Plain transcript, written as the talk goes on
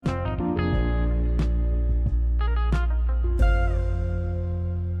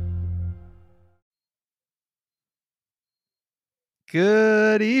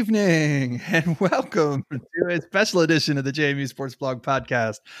Good evening and welcome to a special edition of the JMU Sports Blog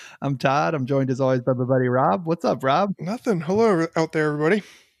podcast. I'm Todd. I'm joined as always by my buddy Rob. What's up, Rob? Nothing. Hello out there, everybody.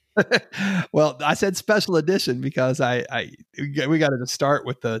 Well, I said special edition because we got to start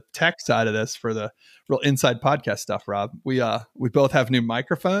with the tech side of this for the real inside podcast stuff, Rob. We both have new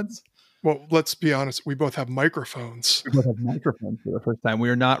microphones. Well, let's be honest. We both have microphones. We both have microphones for the first time. We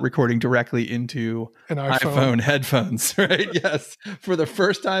are not recording directly into An iPhone headphones, right? Yes. For the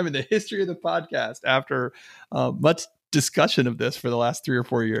first time in the history of the podcast, after much discussion of this for the last 3 or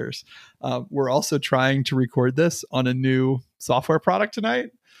 4 years, we're also trying to record this on a new software product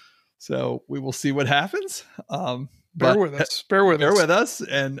tonight. So we will see what happens. Bear with us.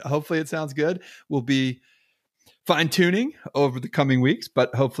 And hopefully it sounds good. We'll be fine-tuning over the coming weeks,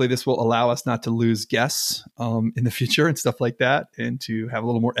 but hopefully this will allow us not to lose guests in the future and stuff like that, and to have a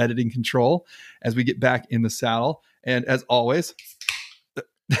little more editing control as we get back in the saddle. And as always,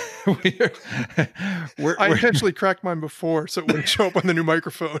 I intentionally cracked mine before so it wouldn't show up on the new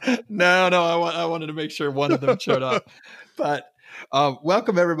microphone. No, I wanted to make sure one of them showed up. But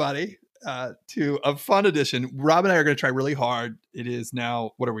welcome everybody to a fun edition. Rob and I are going to try really hard. It is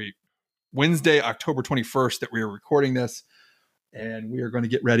now, what are we? Wednesday, October 21st that we are recording this, and we are going to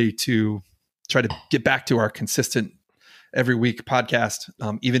get ready to try to get back to our consistent every week podcast,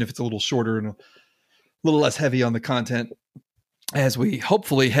 even if it's a little shorter and a little less heavy on the content, as we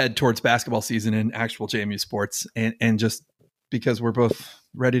hopefully head towards basketball season and actual JMU sports, and just because we're both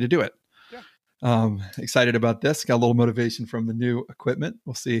ready to do it. Yeah. Excited about this. Got a little motivation from the new equipment.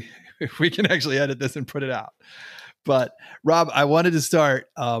 We'll see if we can actually edit this and put it out. But Rob, I wanted to start,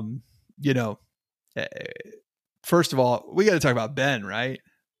 first of all, we got to talk about Ben, right?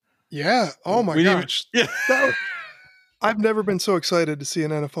 Yeah. Oh my gosh. I've never been so excited to see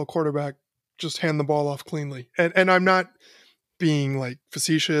an NFL quarterback just hand the ball off cleanly. And I'm not being like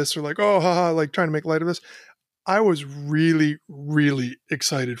facetious or like, oh, haha, like trying to make light of this. I was really, really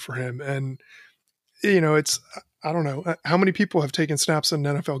excited for him. And, I don't know how many people have taken snaps in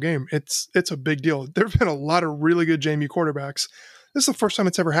an NFL game. It's a big deal. There've been a lot of really good JMU quarterbacks. This is the first time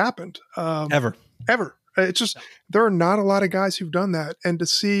it's ever happened. Ever. It's just, there are not a lot of guys who've done that. And to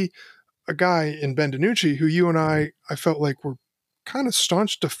see a guy in Ben DiNucci, who you and I felt like were kind of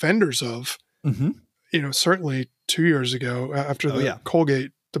staunch defenders of, certainly 2 years ago after the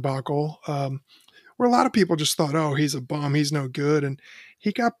Colgate debacle, where a lot of people just thought, oh, he's a bum, he's no good. And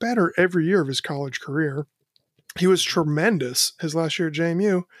he got better every year of his college career. He was tremendous his last year at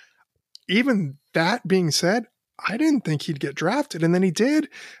JMU. Even that being said, I didn't think he'd get drafted, and then he did. And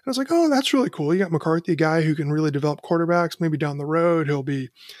I was like, oh, that's really cool. You got McCarthy, a guy who can really develop quarterbacks. Maybe down the road he'll be,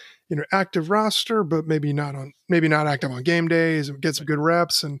 active roster, but maybe not active on game days, and get some good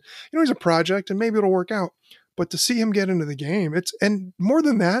reps. And he's a project, and maybe it'll work out. But to see him get into the game, and more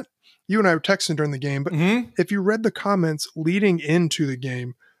than that, you and I were texting during the game. But if you read the comments leading into the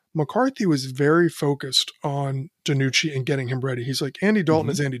game, McCarthy was very focused on DiNucci and getting him ready. He's like, Andy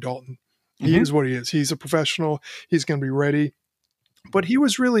Dalton is Andy Dalton. He is what he is. He's a professional. He's going to be ready. But he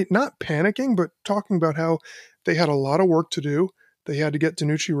was really not panicking, but talking about how they had a lot of work to do. They had to get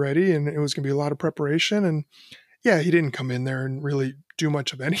DiNucci ready, and it was going to be a lot of preparation. And yeah, he didn't come in there and really do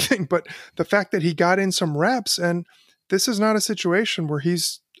much of anything. But the fact that he got in some reps, and this is not a situation where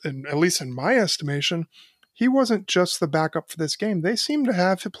he's, at least in my estimation, he wasn't just the backup for this game. They seem to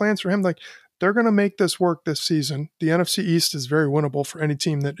have plans for him. Like, they're going to make this work this season. The NFC East is very winnable for any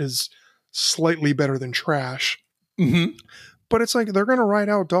team that is slightly better than trash. But it's like they're going to ride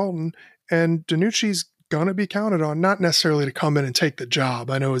out Dalton, and DiNucci's going to be counted on, not necessarily to come in and take the job.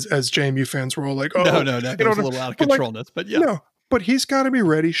 I know as JMU fans, we're all like, oh, no, that goes a little out of control. But yeah. No, but he's got to be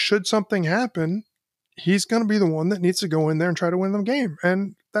ready. Should something happen, he's going to be the one that needs to go in there and try to win the game.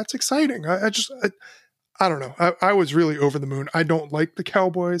 And that's exciting. I don't know. I was really over the moon. I don't like the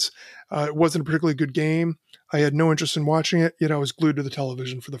Cowboys. It wasn't a particularly good game. I had no interest in watching it, yet I was glued to the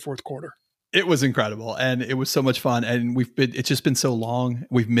television for the fourth quarter. It was incredible, and it was so much fun. And it's just been so long.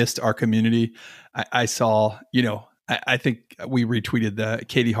 We've missed our community. I saw, I think we retweeted the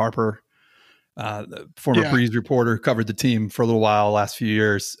Katie Harper, the former Breeze reporter who covered the team for a little while last few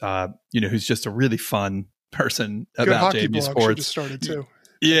years, who's just a really fun person about JMU sports. She just started too.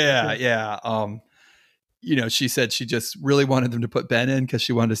 Yeah. She said she just really wanted them to put Ben in because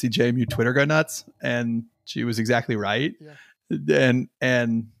she wanted to see JMU Twitter go nuts, and she was exactly right. Yeah.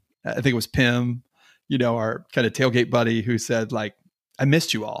 And I think it was Pim, our kind of tailgate buddy, who said, like, I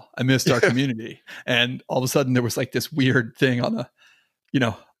missed you all. I missed our community. And all of a sudden there was like this weird thing on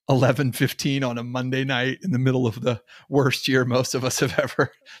 11:15 on a Monday night in the middle of the worst year most of us have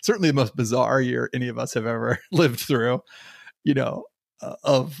ever, certainly the most bizarre year any of us have ever lived through.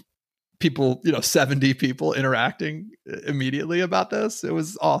 of people, 70 people interacting immediately about this. It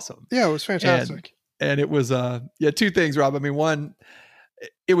was awesome. Yeah, it was fantastic. And it was, two things, Rob. I mean, one,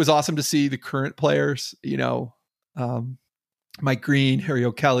 it was awesome to see the current players, Mike Green, Harry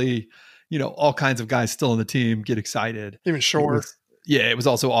O'Kelly, all kinds of guys still on the team get excited. Even Shore. It was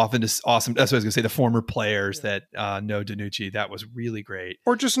also often just awesome. That's what I was going to say. The former players that know DiNucci, that was really great.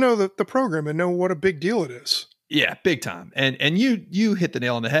 Or just know the program and know what a big deal it is. Yeah, big time. And you hit the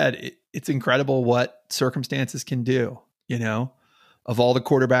nail on the head. It's incredible what circumstances can do, of all the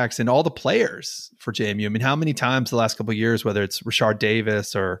quarterbacks and all the players for JMU. I mean, how many times the last couple of years, whether it's Rashard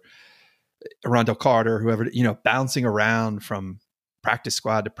Davis or Rondell Carter, whoever, bouncing around from practice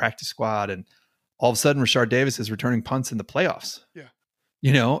squad to practice squad, and all of a sudden Rashard Davis is returning punts in the playoffs. Yeah.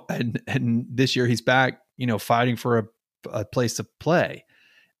 And this year he's back, fighting for a place to play.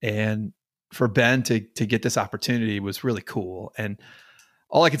 And for Ben to get this opportunity was really cool. And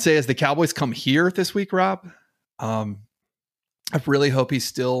all I can say is the Cowboys come here this week, Rob. I really hope he's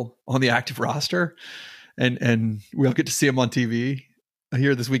still on the active roster and we'll get to see him on TV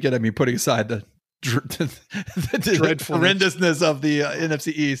here this weekend. I mean, putting aside the horrendousness of the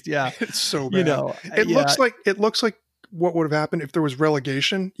NFC East. Yeah. It's so bad. It looks like what would have happened if there was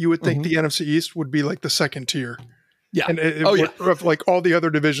relegation. You would think the NFC East would be like the second tier. Yeah. And like all the other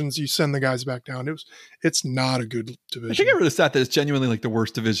divisions, you send the guys back down. It's not a good division. I think I read a stat that it's genuinely like the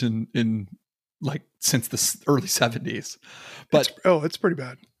worst division in like since the early 70s. But it's pretty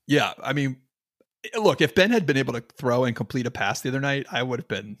bad. Yeah. I mean, look, if Ben had been able to throw and complete a pass the other night, I would have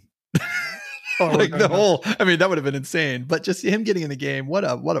been that would have been insane. But just him getting in the game, what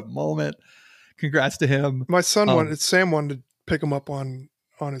a moment. Congrats to him. My son Sam wanted to pick him up on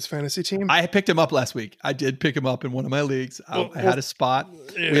his fantasy team. I picked him up last week. I did pick him up in one of my leagues. I had a spot.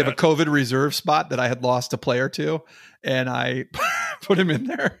 Yeah. We have a COVID reserve spot that I had lost a player to, and I put him in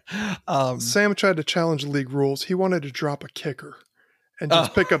there. Sam tried to challenge the league rules. He wanted to drop a kicker and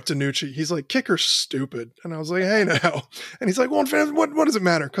just pick up DiNucci. He's like, kicker's stupid. And I was like, hey, now. And he's like, well, what does it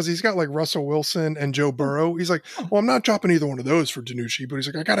matter? Because he's got like Russell Wilson and Joe Burrow. He's like, well, I'm not dropping either one of those for DiNucci, but he's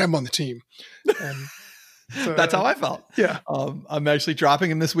like, I got to have him on the team. And so, that's how I felt. Yeah. I'm actually dropping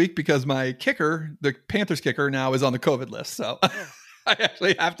him this week because my kicker, the Panthers kicker, now is on the COVID list. So I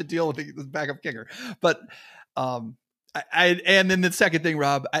actually have to deal with the backup kicker. But and then the second thing,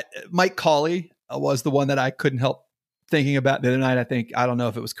 Rob, Mike Cauley was the one that I couldn't help thinking about the other night. I don't know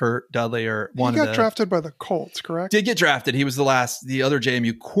if it was Kurt Dudley or one. He got drafted by the Colts, correct? Did get drafted. He was the other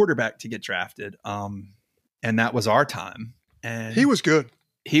JMU quarterback to get drafted. And that was our time. And he was good.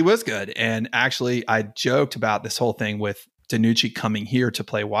 He was good. And actually, I joked about this whole thing with DiNucci coming here to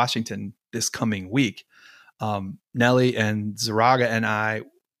play Washington this coming week. Nelly and Zaraga and I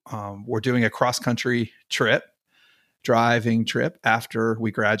were doing a cross-country driving trip after we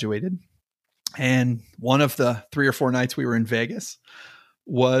graduated. And one of the 3 or 4 nights we were in Vegas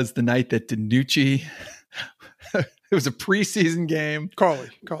was the night that DiNucci it was a preseason game. Cauley.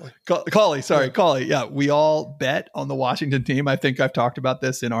 Cauley. Yeah. We all bet on the Washington team. I think I've talked about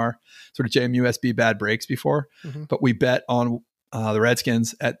this in our sort of JMUSB bad breaks before, but we bet on the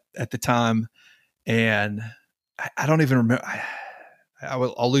Redskins at the time. And I don't even remember.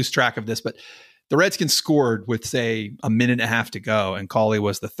 I'll lose track of this, but the Redskins scored with, say, a minute and a half to go, and Cauley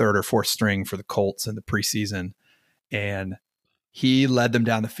was the 3rd or 4th string for the Colts in the preseason. And he led them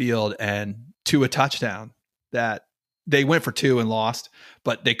down the field and to a touchdown that they went for 2 and lost,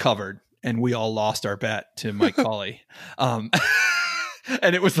 but they covered, and we all lost our bet to Mike Cauley. And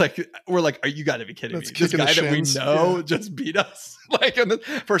it was like, we're like, you got to be kidding me. This guy that we know just beat us.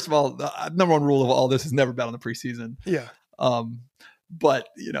 First of all, the number one rule of all this is never bet on the preseason. Yeah. But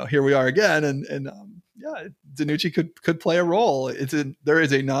here we are again, and DiNucci could play a role. There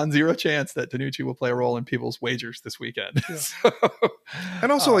is a non-zero chance that DiNucci will play a role in people's wagers this weekend. Yeah.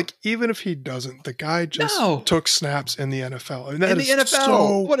 And also, even if he doesn't, the guy just took snaps in the NFL. I mean, in the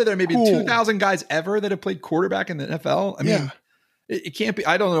NFL, what are there? Maybe 2,000 guys ever that have played quarterback in the NFL? I mean, it can't be.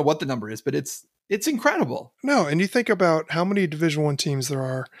 I don't know what the number is, but it's incredible. No, and you think about how many Division I teams there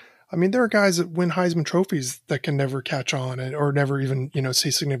are. I mean, there are guys that win Heisman trophies that can never catch on or never even,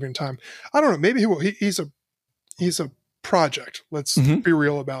 see significant time. I don't know. Maybe he will. He's a project. Let's be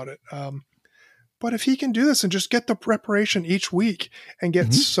real about it. But if he can do this and just get the preparation each week and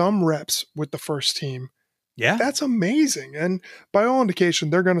get some reps with the first team, that's amazing. And by all indication,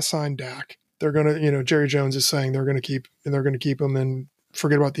 they're going to sign Dak. They're going to, Jerry Jones is saying they're going to keep him and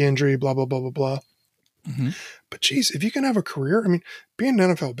forget about the injury, blah, blah, blah, blah, blah. But geez, if you can have a career, I mean, being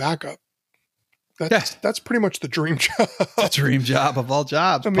an NFL backup, That's pretty much the dream job. The dream job of all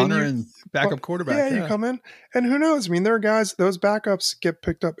jobs, punter and backup quarterback. Yeah, you come in, and who knows? I mean, there are guys, those backups get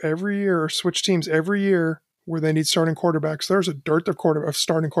picked up every year or switch teams every year where they need starting quarterbacks. There's a dearth of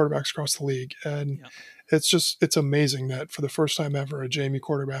starting quarterbacks across the league. And it's amazing that for the first time ever, a JMU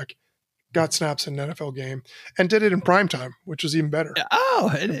quarterback got snaps in an NFL game and did it in prime time, which is even better.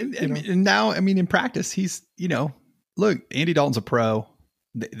 Oh, and now, I mean, in practice, he's, look, Andy Dalton's a pro.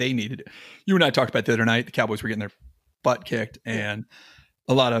 They needed it. You and I talked about the other night, the Cowboys were getting their butt kicked, and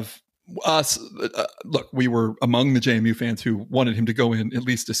a lot of us, look, we were among the JMU fans who wanted him to go in at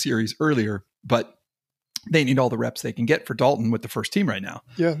least a series earlier, but they need all the reps they can get for Dalton with the first team right now.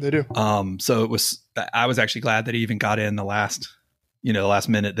 Yeah, they do. So I was actually glad that he even got in the last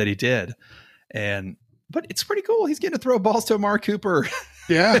minute that he did. But it's pretty cool. He's getting to throw balls to Amari Cooper.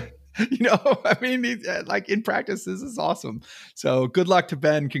 Yeah. I mean, he's like in practice, this is awesome. So good luck to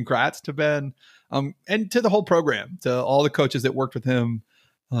Ben. Congrats to Ben. And to the whole program, to all the coaches that worked with him,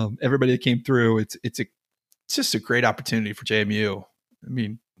 everybody that came through. It's just a great opportunity for JMU. I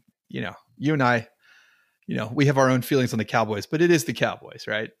mean, you and I, we have our own feelings on the Cowboys, but it is the Cowboys,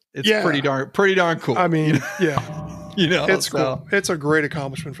 right? It's pretty darn cool. I mean, it's cool. It's a great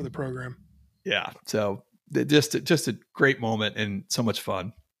accomplishment for the program. Yeah. So just a great moment and so much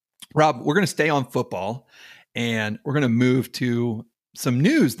fun. Rob, we're going to stay on football, and we're going to move to some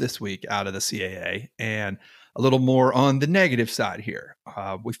news this week out of the CAA and a little more on the negative side here.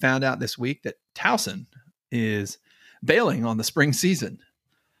 We found out this week that Towson is bailing on the spring season.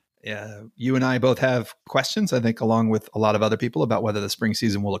 You and I both have questions, I think, along with a lot of other people, about whether the spring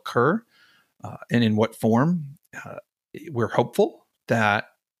season will occur and in what form. We're hopeful that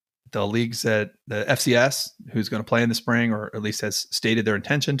the leagues that the FCS, who's going to play in the spring, or at least has stated their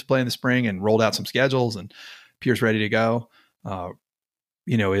intention to play in the spring and rolled out some schedules and appears ready to go, they're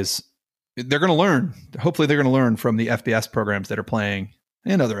going to learn. Hopefully they're going to learn from the FBS programs that are playing,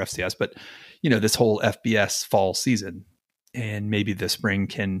 and other FCS, but this whole FBS fall season, and maybe the spring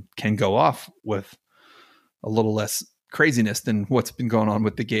can go off with a little less craziness than what's been going on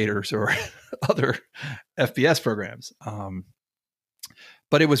with the Gators or other FBS programs.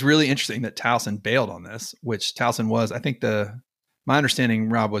 But it was really interesting that Towson bailed on this, which Towson was, I think my understanding,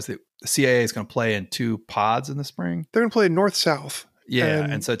 Rob, was that the CAA is going to play in 2 pods in the spring. They're going to play north-south. Yeah.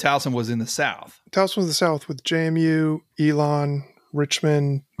 And so Towson was in the south. Towson was the south with JMU, Elon,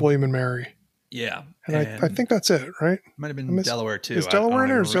 Richmond, William and Mary. Yeah. And I think that's it, right? Might have been Delaware too. Is Delaware in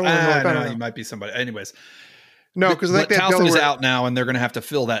there or is Delaware North? I don't know. You might be somebody. Anyways. No, because Towson is out now, and they're going to have to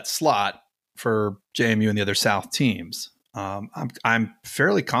fill that slot for JMU and the other South teams. I'm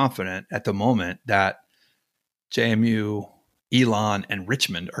fairly confident at the moment that JMU, Elon, and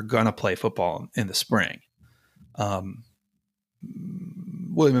Richmond are going to play football in the spring.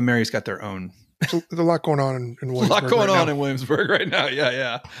 William and Mary's got their own. There's a lot going on in Williamsburg. A lot going on in Williamsburg right now.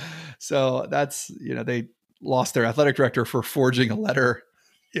 Yeah. So that's, they lost their athletic director for forging a letter.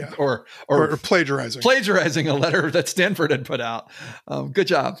 Yeah. Or plagiarizing. Plagiarizing a letter that Stanford had put out. Good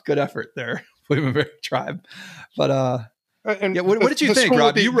job. Good effort there, William and Mary Tribe. But, what did you think,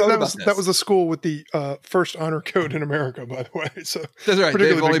 Rob? You wrote about this. That was a school with the first honor code in America, by the way. So that's right.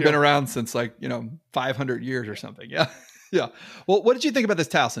 They've only been around since 500 years or something. Yeah. Yeah. Well, what did you think about this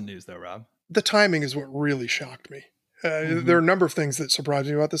Towson news, though, Rob? The timing is what really shocked me. There are a number of things that surprised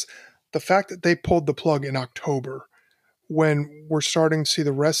me about this. The fact that they pulled the plug in October, when we're starting to see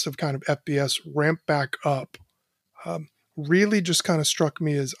the rest of kind of FBS ramp back up, really just kind of struck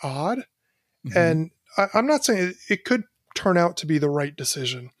me as odd. Mm-hmm. And I'm not saying it could turn out to be the right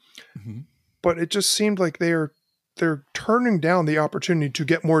decision, but it just seemed like they're turning down the opportunity to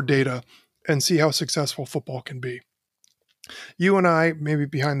get more data and see how successful football can be. You and I, maybe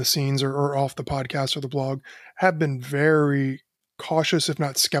behind the scenes or off the podcast or the blog, have been very cautious, if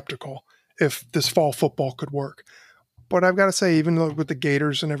not skeptical, if this fall football could work. But I've got to say, even with the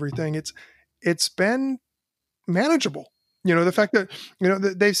Gators and everything, it's been manageable. The fact that,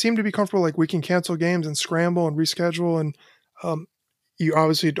 they seem to be comfortable, like we can cancel games and scramble and reschedule. And you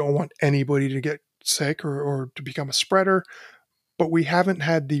obviously don't want anybody to get sick or to become a spreader, but we haven't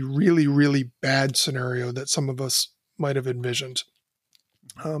had the really, really bad scenario that some of us might have envisioned.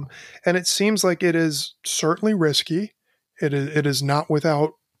 And it seems like it is certainly risky. It is not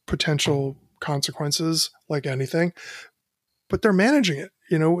without potential consequences like anything, but they're managing it.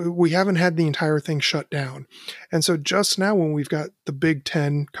 We haven't had the entire thing shut down. And so just now, when we've got the Big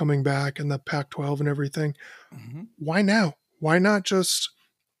Ten coming back and the Pac-12 and everything, why now? Why not just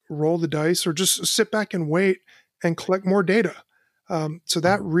roll the dice or just sit back and wait and collect more data? So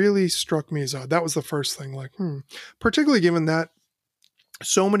that really struck me as odd. That was the first thing, particularly given that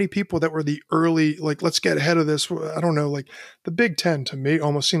so many people that were the early, like, let's get ahead of this. I don't know, like the Big Ten to me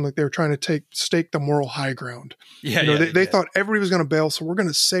almost seemed like they were trying to stake the moral high ground. Yeah, they thought everybody was going to bail, so we're going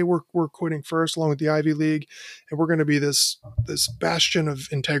to say we're quitting first, along with the Ivy League, and we're going to be this bastion of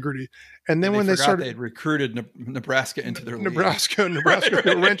integrity. And then when they started, they'd recruited Nebraska into their Nebraska league. Nebraska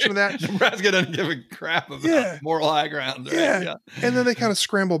wrench into that. Nebraska doesn't give a crap about moral high ground. Right? Yeah. And then they kind of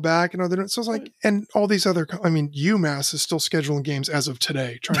scramble back, so it's like, and all these other, UMass is still scheduling games as of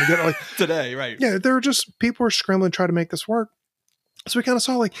today, trying to get today, right? Yeah, there are just people are scrambling to try to make this work. So we kind of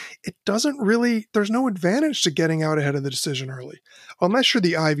saw like it doesn't really. There's no advantage to getting out ahead of the decision early, unless you're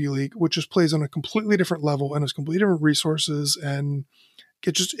the Ivy League, which just plays on a completely different level and has completely different resources, and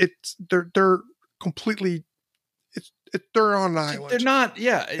they're completely. They're on an island. They're not.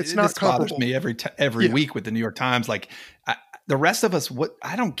 Yeah, it's not bothers me every week with the New York Times. Like the rest of us,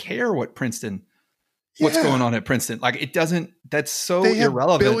 I don't care what Princeton. What's going on at Princeton? Like it doesn't. That's so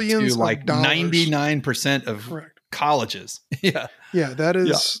irrelevant to like 99% of colleges. Yeah. That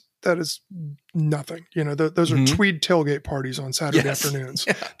is nothing. Those are Tweed tailgate parties on Saturday afternoons.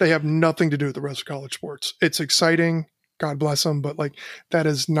 Yeah. They have nothing to do with the rest of college sports. It's exciting. God bless them, but like that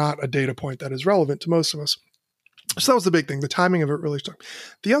is not a data point that is relevant to most of us. So that was the big thing. The timing of it really stuck.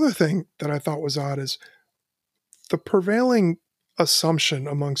 The other thing that I thought was odd is the prevailing assumption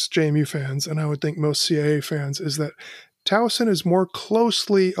amongst JMU fans, and I would think most CAA fans, is that Towson is more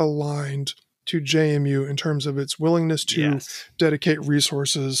closely aligned to JMU in terms of its willingness to dedicate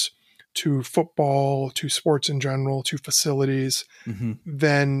resources to football, to sports in general, to facilities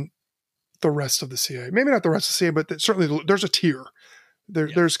than the rest of the CAA. Maybe not the rest of the CAA, but certainly there's a tier.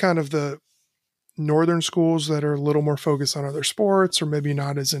 There's kind of the northern schools that are a little more focused on other sports, or maybe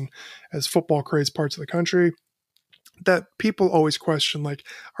not as football crazed parts of the country, that people always question, like,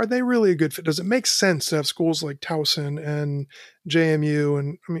 are they really a good fit? Does it make sense to have schools like Towson and JMU?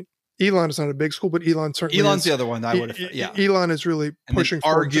 And Elon is not a big school, but Elon's the other one that I would have. Yeah, Elon is really pushing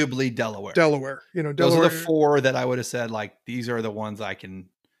forward. Arguably Delaware. Those are the four that I would have said, like, these are the ones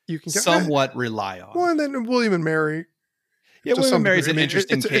you can somewhat rely on. Well, and then William and Mary. Yeah, William and Mary's an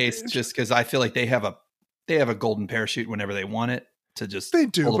interesting case, just because I feel like they have a golden parachute whenever they want it to just they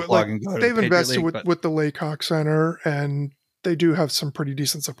do, pull the plug and go. They've invested with the Laycock Center, and they do have some pretty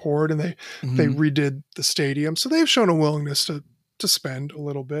decent support, and they redid the stadium, so they've shown a willingness to spend a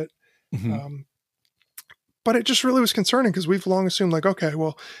little bit. But it just really was concerning because we've long assumed, like, okay,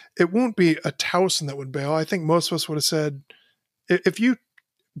 well, it won't be a Towson that would bail. I think most of us would have said, if you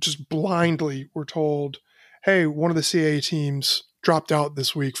just blindly were told, hey, one of the CAA teams dropped out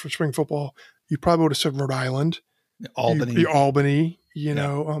this week for spring football, you probably would have said Rhode Island, Albany,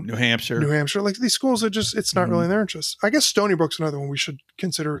 New Hampshire. Like these schools are just, it's not really in their interest. I guess Stony Brook's another one we should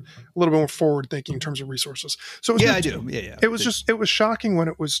consider a little bit more forward thinking in terms of resources. So I do. Yeah. It was shocking when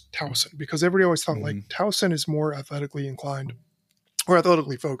it was Towson, because everybody always thought like Towson is more athletically inclined or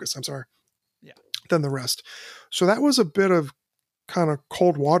athletically focused, than the rest. So that was a bit of kind of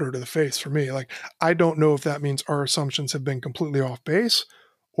cold water to the face for me. Like, I don't know if that means our assumptions have been completely off base,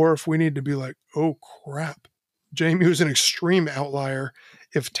 or if we need to be like, oh crap, JMU is an extreme outlier.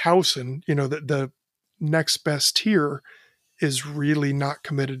 If Towson, the next best tier, is really not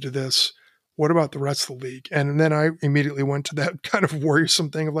committed to this, what about the rest of the league? And then I immediately went to that kind of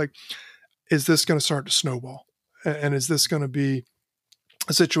worrisome thing of like, is this going to start to snowball? And is this going to be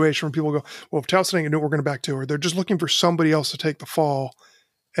a situation where people go, well, if Towson ain't gonna do it, we're going to back to, or they're just looking for somebody else to take the fall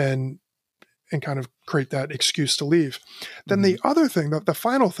and kind of create that excuse to leave. Then the other thing, the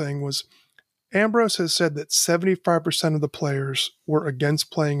final thing was, Ambrose has said that 75% of the players were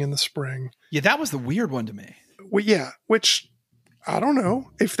against playing in the spring. Yeah, that was the weird one to me. Well, yeah, which I don't know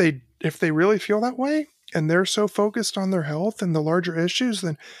if they really feel that way and they're so focused on their health and the larger issues,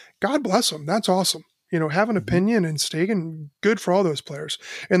 then God bless them. That's awesome. Have an opinion and stake, and good for all those players.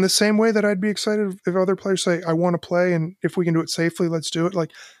 In the same way that I'd be excited if other players say, I want to play, and if we can do it safely, let's do it.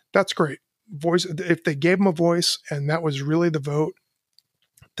 Like, that's great. Voice, if they gave them a voice and that was really the vote,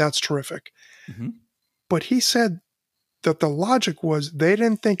 that's terrific. But he said that the logic was they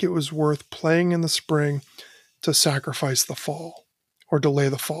didn't think it was worth playing in the spring to sacrifice the fall or delay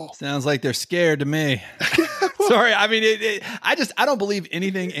the fall. Sounds like they're scared to me. Sorry. I mean, I don't believe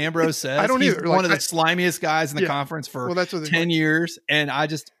anything Ambrose says. I don't either. He's one of the slimiest guys in the conference for 10 years. And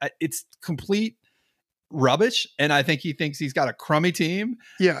it's complete rubbish. And I think he thinks he's got a crummy team.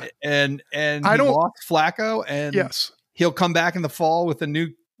 Yeah. And I don't lost Flacco, and he'll come back in the fall with a new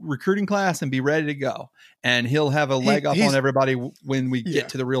recruiting class and be ready to go. And he'll have a leg up on everybody when we get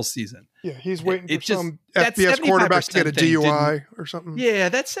to the real season. Yeah, he's waiting for some FBS quarterback to get a DUI or something. Yeah,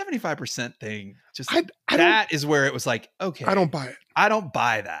 that 75% thing, that is where it was like, okay. I don't buy it. I don't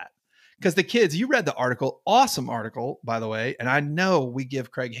buy that. Because the kids, you read the article, awesome article, by the way. And I know we give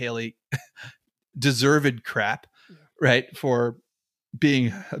Craig Haley deserved crap, right, for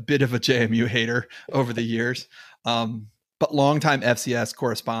being a bit of a JMU hater over the years. But longtime FCS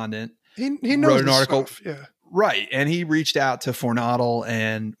correspondent. He knows wrote an article. Stuff. Yeah. Right. And he reached out to Fornadel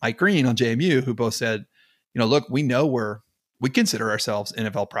and Mike Green on JMU, who both said, look, we know we consider ourselves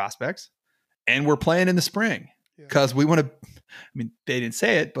NFL prospects and we're playing in the spring because we want to, they didn't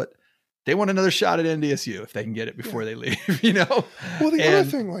say it, but they want another shot at NDSU if they can get it before they leave, Well, the other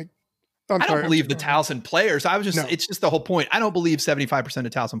thing, I don't believe the Towson players. It's just the whole point. I don't believe 75%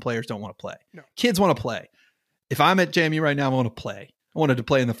 of Towson players don't want to play. No. Kids want to play. If I'm at JMU right now, I want to play. I wanted to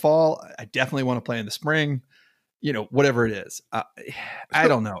play in the fall. I definitely want to play in the spring, whatever it is. I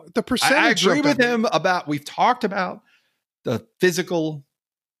don't know. The percentage. I agree with him we've talked about the physical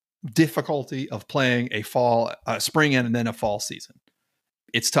difficulty of playing a spring and then a fall season.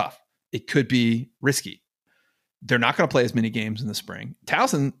 It's tough. It could be risky. They're not going to play as many games in the spring.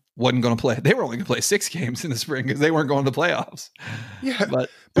 Towson wasn't going to play. They were only going to play 6 games in the spring because they weren't going to the playoffs. Yeah. But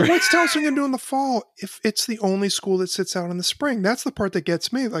what's Towson going to do in the fall if it's the only school that sits out in the spring? That's the part that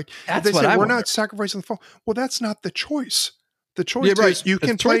gets me. They say we're not sacrificing the fall. Well, that's not the choice. The choice is you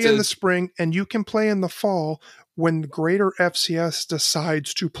can play in the spring and you can play in the fall when greater FCS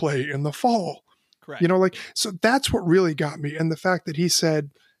decides to play in the fall. Correct. So that's what really got me. And the fact that he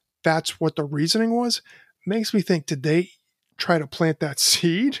said that's what the reasoning was makes me think, did they try to plant that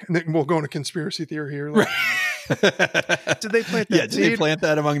seed? And then we'll go into conspiracy theory here. Did they plant that seed? Did they plant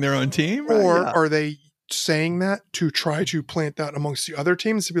that among their own team? Or are they saying that to try to plant that amongst the other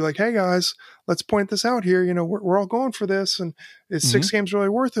teams to be like, hey guys, let's point this out here. We're all going for this. And is 6 games really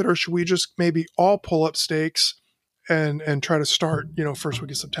worth it? Or should we just maybe all pull up stakes and try to start, first week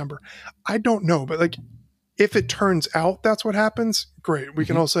of September? I don't know. But if it turns out that's what happens, great. We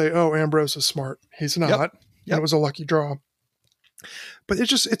can all say, oh, Ambrose is smart. He's not. Yep. It was a lucky draw. But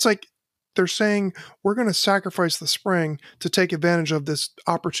it's like they're saying we're going to sacrifice the spring to take advantage of this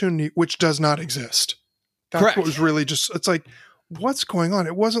opportunity, which does not exist. That's Correct. What was really it's like, what's going on?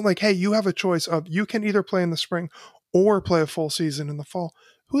 It wasn't like, hey, you have a choice of you can either play in the spring or play a full season in the fall.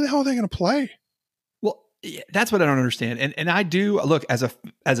 Who the hell are they going to play? Well, that's what I don't understand. And I do look as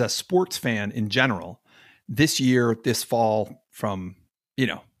a sports fan in general. This year, this fall, from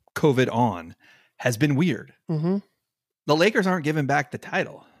COVID on, has been weird. Mm-hmm. The Lakers aren't giving back the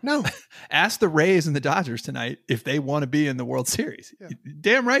title. No. Ask the Rays and the Dodgers tonight if they want to be in the World Series. Yeah.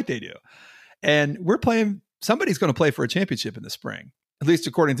 Damn right they do. And somebody's going to play for a championship in the spring, at least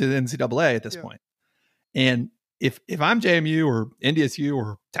according to the NCAA at this point. And if I'm JMU or NDSU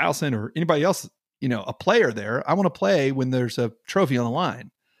or Towson or anybody else, a player there, I want to play when there's a trophy on the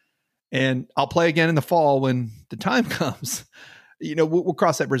line. And I'll play again in the fall when the time comes. We'll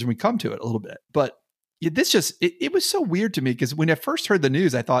cross that bridge when we come to it a little bit. But this it was so weird to me because when I first heard the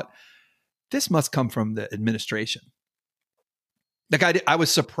news, I thought this must come from the administration. I was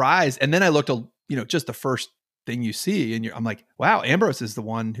surprised. And then I looked, just the first thing you see and I'm like, wow, Ambrose is the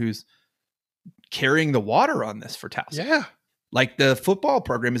one who's carrying the water on this for Towson. Yeah. Like the football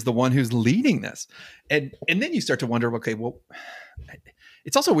program is the one who's leading this. And then you start to wonder, okay, well,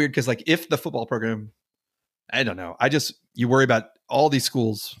 it's also weird because if the football program, I don't know, you worry about all these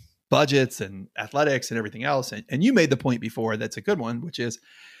schools' budgets and athletics and everything else. And you made the point before, that's a good one, which is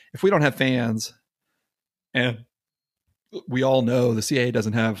if we don't have fans, and we all know the CAA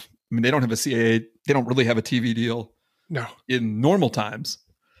doesn't have, they don't have a CAA, they don't really have a TV deal. No. In normal times,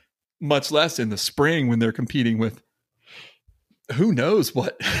 much less in the spring when they're competing with who knows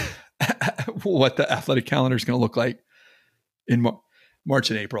what the athletic calendar is going to look like in March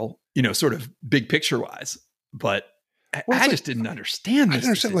and April, sort of big picture wise. But I just didn't understand this. I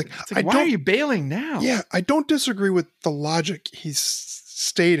understand. Why are you bailing now? Yeah, I don't disagree with the logic he's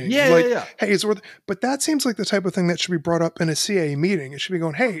stating. Yeah. Hey, it's worth. But that seems like the type of thing that should be brought up in a CAA meeting. It should be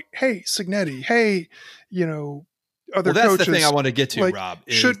going, hey, Signetti, hey, other that's coaches. The thing I want to get to, Rob.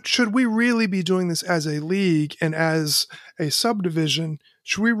 Should we really be doing this as a league and as a subdivision?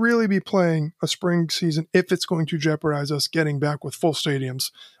 Should we really be playing a spring season if it's going to jeopardize us getting back with full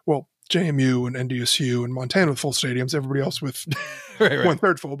stadiums? Well, JMU and NDSU and Montana with full stadiums, everybody else with right.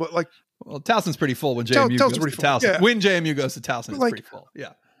 1/3 full. But Towson's pretty full when JMU goes to Towson. Yeah. When JMU goes to Towson, it's pretty full.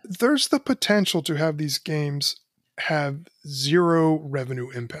 Yeah. There's the potential to have these games have zero revenue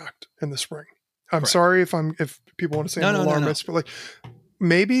impact in the spring. I'm sorry if people want to say I'm alarmist, but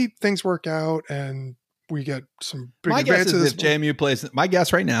maybe things work out and we get some big advances. Guess is if JMU plays, my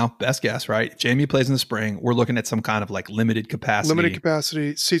guess right now, best guess, right? If JMU plays in the spring, we're looking at some kind of like limited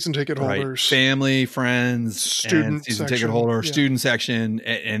capacity, season ticket holders, family, friends, student season section, ticket holder, student section,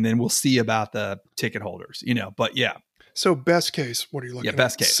 and then we'll see about the ticket holders, but yeah. So best case, what are you looking at?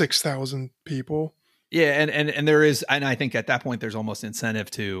 Best case, 6,000 people. Yeah. And there is, and I think at that point, there's almost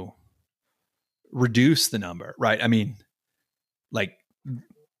incentive to reduce the number, right? I mean, like,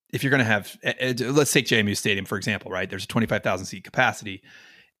 if you're going to have, let's take JMU Stadium, for example, right? There's a 25,000 seat capacity.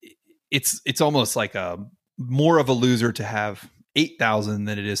 It's almost like more of a loser to have 8,000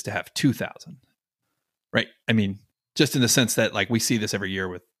 than it is to have 2,000, right? I mean, just in the sense that like we see this every year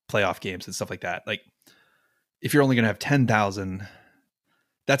with playoff games and stuff like that. Like if you're only going to have 10,000,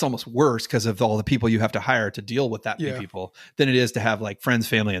 that's almost worse because of all the people you have to hire to deal with that many people than it is to have like friends,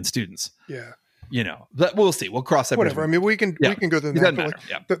 family, and students. Yeah. But we'll see. We'll cross that. Whatever. I mean, we can go through that.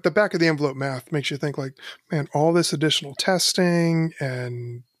 Like, the back of the envelope math makes you think like, man, all this additional testing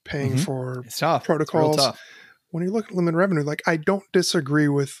and paying for protocols. When you look at limited revenue, like I don't disagree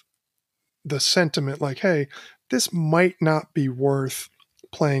with the sentiment. Like, hey, this might not be worth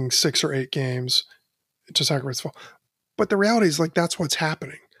playing 6 or 8 games to sacrifice fall. But the reality is like that's what's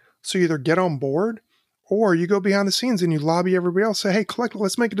happening. So you either get on board. Or you go behind the scenes and you lobby everybody else, say, hey, collectively,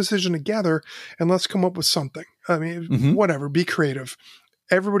 let's make a decision together and let's come up with something. I mean, whatever, be creative.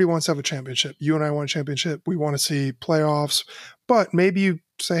 Everybody wants to have a championship. You and I want a championship. We want to see playoffs. But maybe you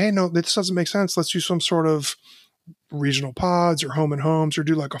say, hey, no, this doesn't make sense. Let's do some sort of regional pods or home and homes or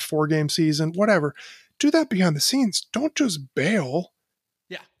do like a 4-game season, whatever. Do that behind the scenes. Don't just bail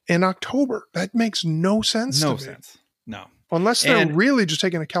in October. That makes no sense to me. No. Unless they're really just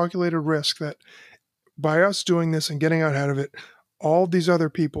taking a calculated risk that by us doing this and getting out ahead of it, all these other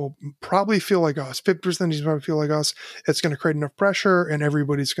people probably feel like us. 50% of these probably feel like us. It's going to create enough pressure and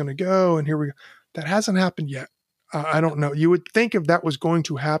everybody's going to go. And here we go. That hasn't happened yet. I don't know. You would think if that was going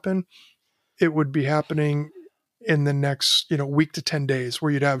to happen, it would be happening in the next, week to 10 days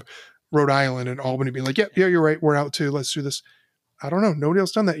where you'd have Rhode Island and Albany being like, yeah, you're right. We're out too. Let's do this. I don't know. Nobody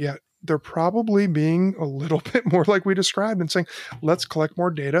else done that yet. They're probably being a little bit more like we described and saying, let's collect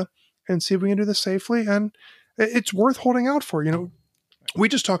more data and see if we can do this safely. And it's worth holding out for. We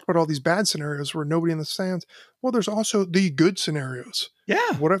just talked about all these bad scenarios where nobody in the stands. Well, there's also the good scenarios.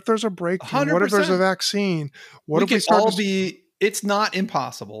 Yeah. What if there's a breakthrough? 100%. What if there's a vaccine? What if we start it's not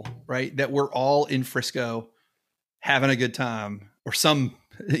impossible, right? That we're all in Frisco having a good time, or some,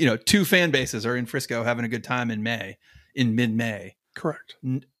 2 fan bases are in Frisco having a good time in mid-May. Correct.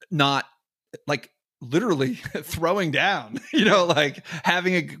 Not like literally throwing down, like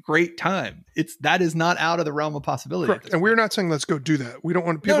having a great time. That is not out of the realm of possibility. Correct. And we're not saying let's go do that. We don't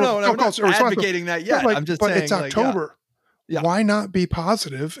want people. No, I'm not advocating that yet. I'm just saying. But it's October. Yeah. Why not be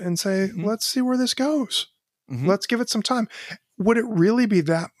positive and say, let's see where this goes. Let's give it some time. Would it really be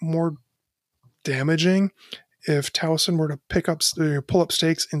that more damaging if Towson were to pull up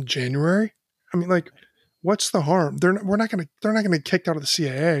stakes in January? I mean, like, what's the harm? They're not going to get kicked out of the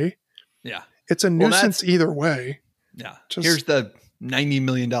CAA. Yeah. It's a nuisance either way. Yeah. Here's the $90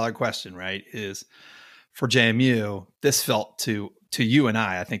 million question, right? Is for JMU, this felt to you and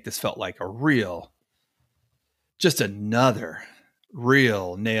I think this felt like just another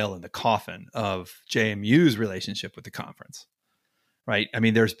real nail in the coffin of JMU's relationship with the conference, right? I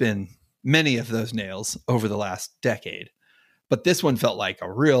mean, there's been many of those nails over the last decade, but this one felt like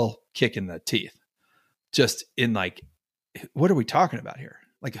a real kick in the teeth. Just in like, what are we talking about here?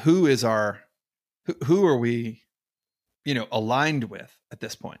 Like, who are we, aligned with at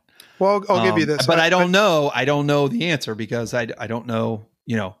this point? Well, I'll give you this, but I don't know the answer because I don't know,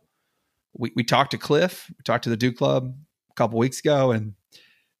 we talked to Cliff, we talked to the Duke Club a couple weeks ago, and,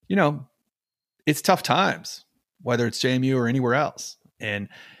 it's tough times, whether it's JMU or anywhere else. And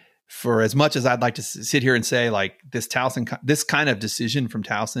for as much as I'd like to sit here and say like this kind of decision from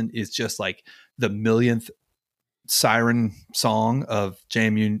Towson is just like the millionth siren song of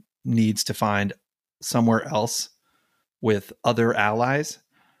JMU needs to find somewhere else with other allies.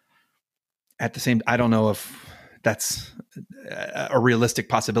 At the same, I don't know if that's a realistic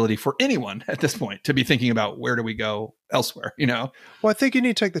possibility for anyone at this point to be thinking about where do we go elsewhere, Well, I think you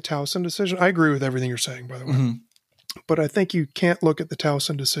need to take the Towson decision. I agree with everything you're saying, by the way. But I think you can't look at the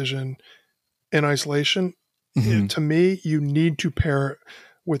Towson decision in isolation. To me, you need to pair it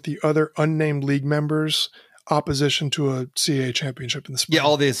with the other unnamed league members' opposition to a CAA championship in the spring. Yeah,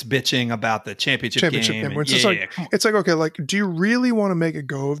 all this bitching about the championship game. It's like, okay, like, do you really want to make a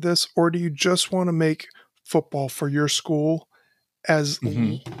go of this, or do you just want to make football for your school as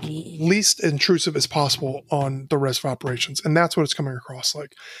least intrusive as possible on the rest of operations. And that's what it's coming across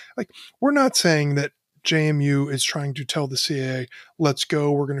like. Like, we're not saying that JMU is trying to tell the CAA, let's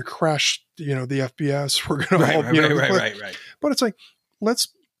go, we're going to crash, the FBS. We're going to right. But it's like, let's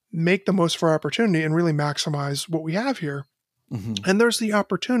make the most of our opportunity and really maximize what we have here. And there's the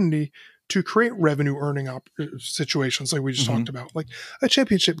opportunity to create revenue earning situations like we just talked about. Like a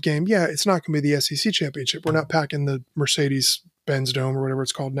championship game, yeah, it's not going to be the SEC championship. We're not packing the Mercedes-Benz Dome or whatever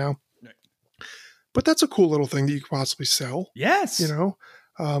it's called now. Right. But that's a cool little thing that you could possibly sell. Yes.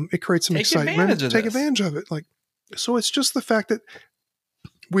 It creates some excitement. Take advantage of it. Like, so it's just the fact that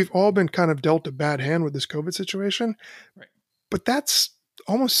we've all been kind of dealt a bad hand with this COVID situation. Right. But that's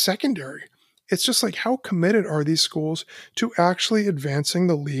almost secondary. It's just like, how committed are these schools to actually advancing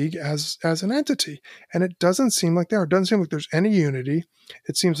the league as an entity? And it doesn't seem like they are. It doesn't seem like there's any unity.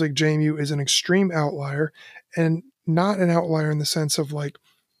 It seems like JMU is an extreme outlier, and not an outlier in the sense of like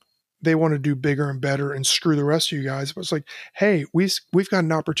they want to do bigger and better and screw the rest of you guys. But it's like, hey, we've got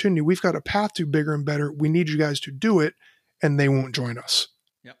an opportunity. We've got a path to bigger and better. We need you guys to do it, and they won't join us.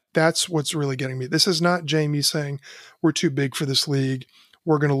 Yep. That's what's really getting me. This is not JMU saying we're too big for this league.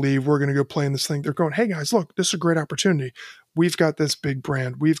 We're going to leave. We're going to go play in this thing. They're going, hey guys, look, this is a great opportunity. We've got this big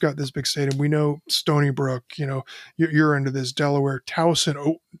brand. We've got this big stadium. We know Stony Brook, you're into this, Delaware, Towson.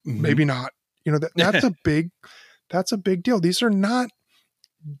 Oh, maybe not. That's a big deal. These are not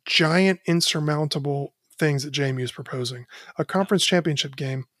giant insurmountable things that JMU is proposing. A conference championship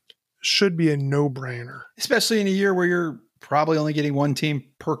game should be a no-brainer. Especially in a year where you're probably only getting one team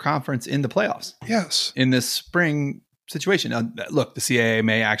per conference in the playoffs. Yes. In this spring situation. Now, look, the CAA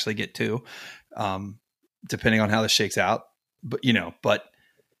may actually get two, depending on how this shakes out. But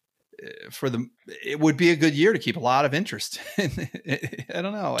it would be a good year to keep a lot of interest. I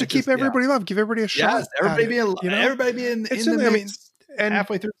don't know. To keep everybody love, give everybody a shot. Yes, everybody be in the mix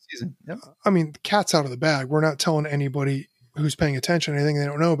halfway through the season. Yep. I mean, the cat's out of the bag. We're not telling anybody who's paying attention anything they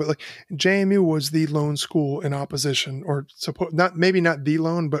don't know, but like JMU was the lone school in opposition, or not the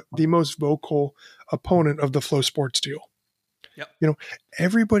lone, but the most vocal opponent of the Flow Sports deal. Yep.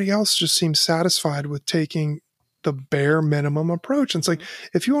 Everybody else just seems satisfied with taking the bare minimum approach. And it's like,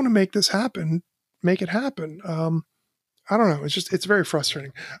 if you want to make this happen, make it happen. I don't know. It's very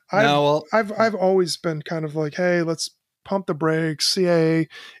frustrating. I've always been kind of like, hey, let's pump the brakes. CAA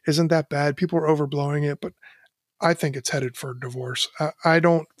isn't that bad. People are overblowing it, but I think it's headed for divorce. I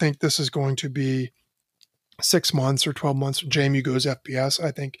don't think this is going to be 6 months or 12 months. JMU goes FBS.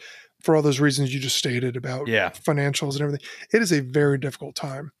 I think for all those reasons you just stated about financials and everything, it is a very difficult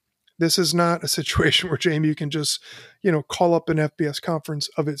time. This is not a situation where JMU can just, call up an FBS conference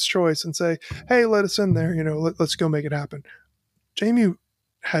of its choice and say, hey, let us in there. Let's go make it happen. JMU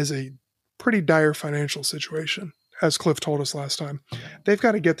has a pretty dire financial situation, as Cliff told us last time. They've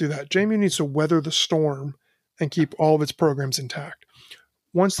got to get through that. JMU needs to weather the storm and keep all of its programs intact.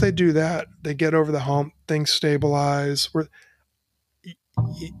 Once they do that, they get over the hump, things stabilize.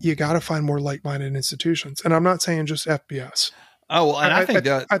 You got to find more like-minded institutions. And I'm not saying just FBS. Oh, well, and I think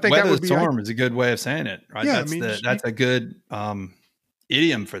weather the storm is a good way of saying it, right? Yeah, that's a good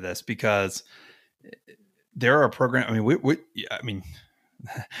idiom for this, because there are programs. I mean,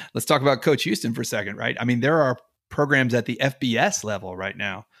 let's talk about Coach Houston for a second, right? I mean, there are programs at the FBS level right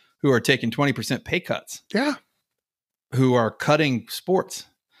now who are taking 20% pay cuts. Yeah. Who are cutting sports.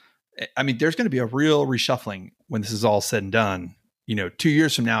 I mean, there's going to be a real reshuffling when this is all said and done. 2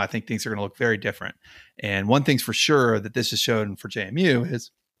 years from now, I think things are going to look very different. And one thing's for sure that this has shown for JMU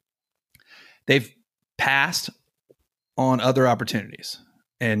is they've passed on other opportunities.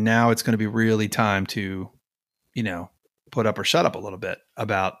 And now it's going to be really time to, put up or shut up a little bit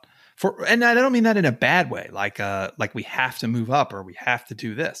and I don't mean that in a bad way, like we have to move up or we have to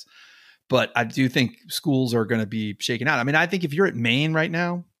do this. But I do think schools are going to be shaken out. I mean, I think if you're at Maine right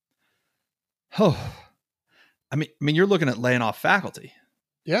now, I mean, you're looking at laying off faculty.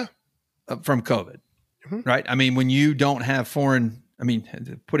 Yeah. From COVID, right? I mean, when you don't have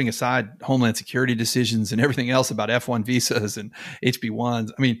putting aside Homeland Security decisions and everything else about F1 visas and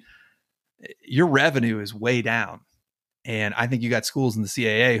HB1s, I mean, your revenue is way down. And I think you got schools in the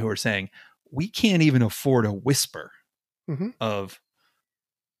CAA who are saying, we can't even afford a whisper of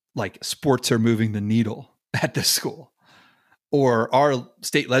like sports are moving the needle at this school, or our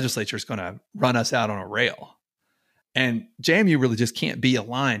state legislature is going to run us out on a rail. And JMU really just can't be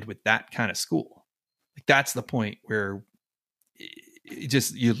aligned with that kind of school. Like, that's the point where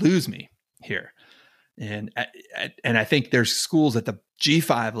you lose me here. And I think there's schools at the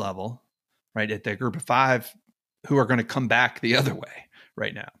G5 level, right, at the group of five, who are going to come back the other way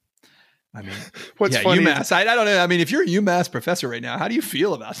right now. I mean, what's funny UMass. I don't know. I mean, if you're a UMass professor right now, how do you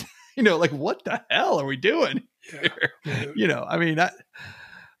feel about that? Like, what the hell are we doing? Yeah. I mean,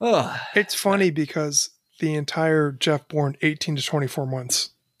 it's funny because the entire Jeff Bourne 18 to 24 months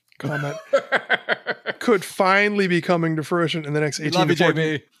comment could finally be coming to fruition in the next 18 to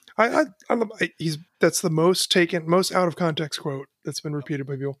 24. I love, that's the most out of context quote that's been repeated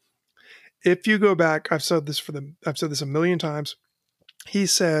by people. If you go back, I've said this a million times. He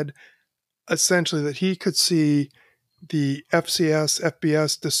said essentially that he could see the FCS,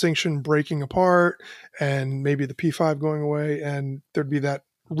 FBS distinction breaking apart and maybe the P5 going away, and there'd be that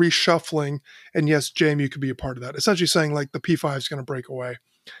reshuffling. And yes, JMU could be a part of that. Essentially saying like the P5 is going to break away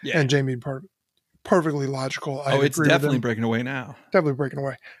and JMU part of it. Perfectly logical. It's definitely breaking away now. Definitely breaking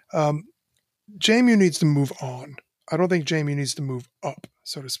away. JMU needs to move on. I don't think JMU needs to move up,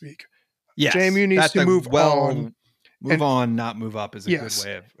 so to speak. Yes, JMU needs to move on. Move on, not move up is a good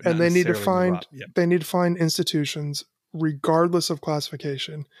way of. And they need to find institutions, regardless of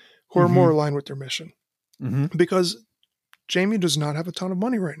classification, who are more aligned with their mission. Because JMU does not have a ton of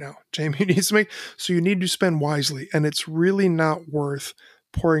money right now. JMU needs to so you need to spend wisely, and it's really not worth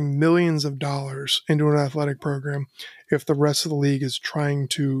pouring millions of dollars into an athletic program if the rest of the league is trying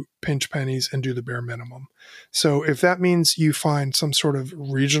to pinch pennies and do the bare minimum. So if that means you find some sort of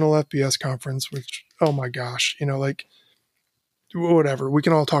regional FBS conference, which, oh my gosh, like whatever, we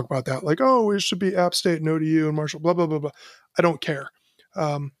can all talk about that. Like, oh, it should be App State and ODU and Marshall, blah, blah, blah, blah. I don't care.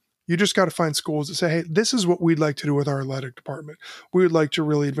 You just got to find schools that say, hey, this is what we'd like to do with our athletic department. We would like to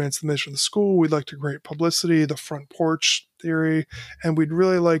really advance the mission of the school. We'd like to create publicity, the front porch theory, and we'd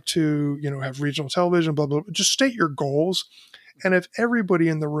really like to, have regional television, blah, blah, blah. Just state your goals. And if everybody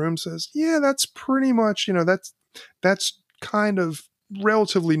in the room says, yeah, that's pretty much, that's kind of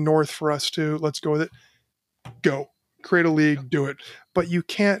relatively north for us too, let's go with it. Go. Create a league, do it. But you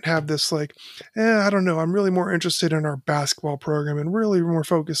can't have this like, I don't know, I'm really more interested in our basketball program and really more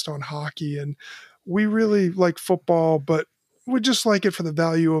focused on hockey. And we really like football, but we just like it for the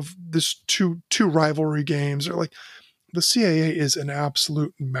value of this two rivalry games. Or like the CAA is an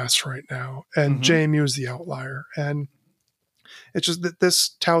absolute mess right now. And JMU is the outlier. And it's just that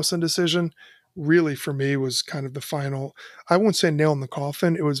this Towson decision really for me was kind of the final, I won't say nail in the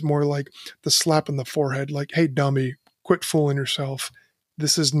coffin. It was more like the slap in the forehead, like, hey, dummy, quit fooling yourself.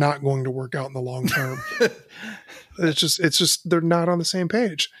 This is not going to work out in the long term. It's just, they're not on the same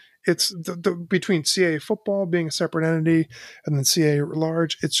page. It's the between CAA football being a separate entity and then CAA at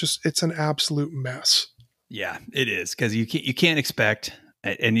large. It's an absolute mess. Yeah, it is. Cause you can't expect,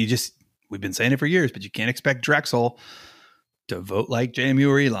 and we've been saying it for years, but you can't expect Drexel to vote like JMU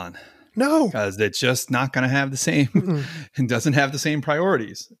or Elon. No, because it's just not going to have the same and doesn't have the same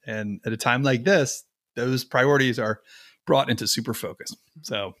priorities. And at a time like this, those priorities are brought into super focus.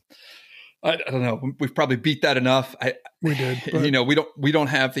 So I don't know. We've probably beat that enough. We did. But we don't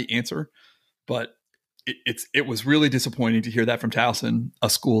have the answer, but it was really disappointing to hear that from Towson, a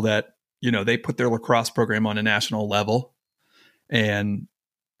school that, they put their lacrosse program on a national level and,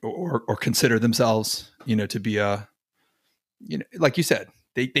 or consider themselves, to be like you said,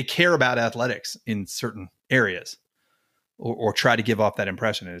 they care about athletics in certain areas or try to give off that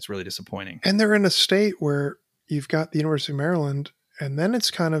impression. And it's really disappointing. And they're in a state where you've got the University of Maryland, and then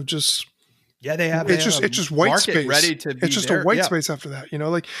it's kind of just, it's just white space. Ready to be it's just there. A white space after that.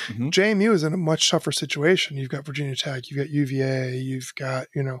 JMU is in a much tougher situation. You've got Virginia Tech, you've got UVA, you've got,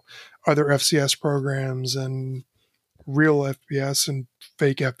 other FCS programs and real FBS and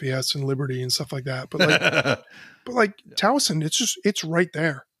fake FBS and Liberty and stuff like that. But Towson, it's right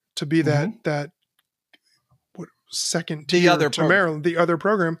there to be that second tier to Maryland, the other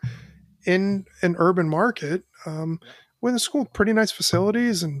program in an urban market, with a school with pretty nice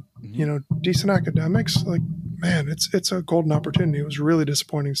facilities and, decent academics. Like, man, it's a golden opportunity. It was really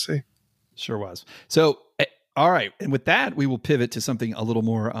disappointing to see. Sure was. So, all right. And with that, we will pivot to something a little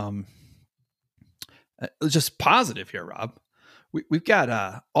more, just positive here, Rob. We've got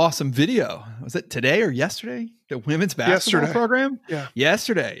an awesome video. Was it today or yesterday? The women's basketball program? Yeah.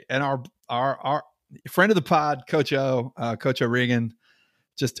 Yesterday. And our friend of the pod, Coach O Regan,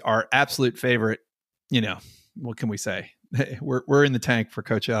 just our absolute favorite, what can we say? We're in the tank for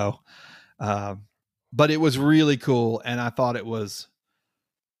Coach O. But it was really cool. And I thought it was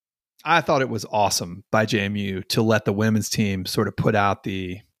awesome by JMU to let the women's team sort of put out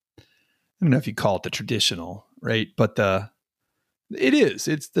I don't know if you call it the traditional, right? But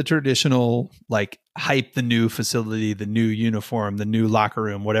it's the traditional, like, hype the new facility, the new uniform, the new locker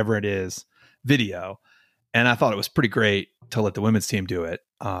room, whatever it is, video. And I thought it was pretty great to let the women's team do it.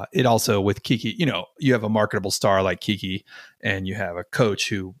 It also, with Kiki, you have a marketable star like Kiki, and you have a coach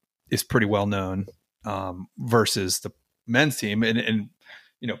who is pretty well known versus the men's team, and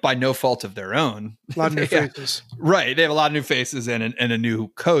by no fault of their own. A lot of new faces. Right. They have a lot of new faces and a new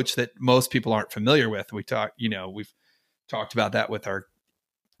coach that most people aren't familiar with. We've talked about that with our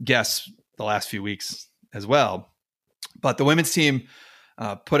guests the last few weeks as well. But the women's team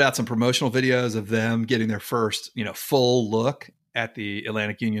put out some promotional videos of them getting their first, full look at the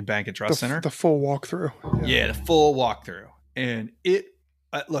Atlantic Union Bank and Trust Center. The full walkthrough. Yeah, the full walkthrough. And it,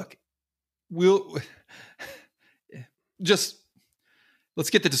 look, let's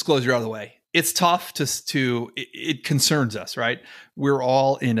get the disclosure out of the way. It's tough it concerns us, right? We're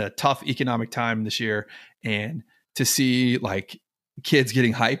all in a tough economic time this year. And to see like kids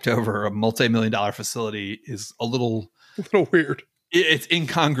getting hyped over a multi-million-dollar facility is a little weird. It's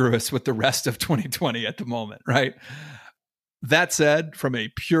incongruous with the rest of 2020 at the moment, right? That said, from a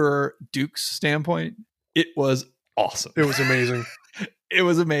pure Dukes standpoint, it was awesome. It was amazing. It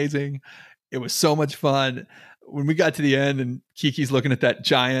was amazing. It was so much fun. When we got to the end and Kiki's looking at that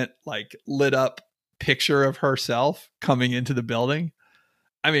giant, like lit up picture of herself coming into the building.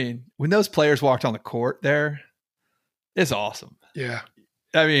 I mean, when those players walked on the court there, it's awesome. Yeah.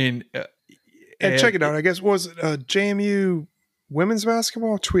 I mean, and check it out. I guess was JMU women's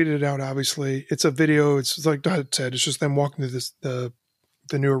basketball tweeted it out. Obviously it's a video. It's like Doug said, it's just them walking to the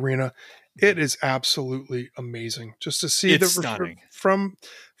new arena. It is absolutely amazing just to see stunning. from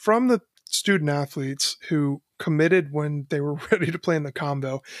the student athletes who committed when they were ready to play in the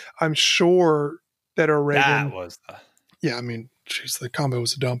combo. I'm sure that O'Regan the combo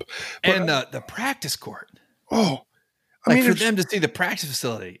was a dump. But, and the practice court. Oh, I mean, for them to see the practice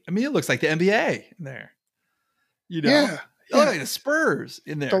facility. I mean, it looks like the NBA in there. Yeah. Like the Spurs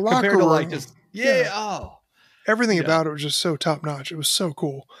in there. The locker room. Like just, everything about it was just so top notch. It was so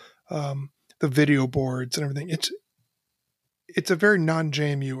cool. The video boards and everything. It's a very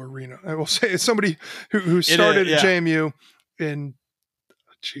non-JMU arena. I will say, as somebody who started at JMU in,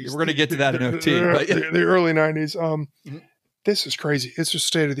 we're going to get to that in OT, the early 90s. This is crazy. It's just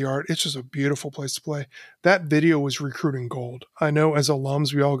state of the art. It's just a beautiful place to play. That video was recruiting gold. I know as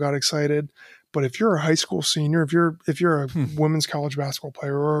alums, we all got excited, but if you're a high school senior, if you're a women's college basketball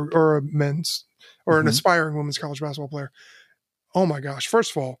player or a men's or an aspiring women's college basketball player, oh my gosh.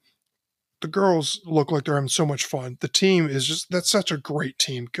 First of all, the girls look like they're having so much fun. The team is that's such a great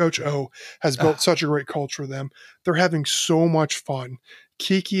team. Coach O has built such a great culture with them. They're having so much fun.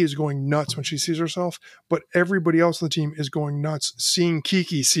 Kiki is going nuts when she sees herself, but everybody else on the team is going nuts seeing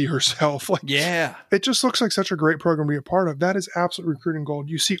Kiki see herself. It just looks like such a great program to be a part of. That is absolute recruiting gold.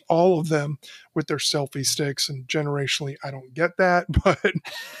 You see all of them with their selfie sticks, and generationally, I don't get that, but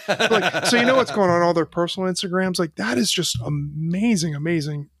so you know what's going on all their personal Instagrams. Like that is just amazing,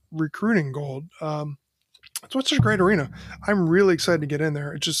 amazing recruiting gold. It's such a great arena. I'm really excited to get in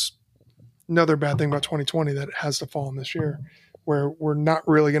there. It's just another bad thing about 2020 that it has to fall in this year, where we're not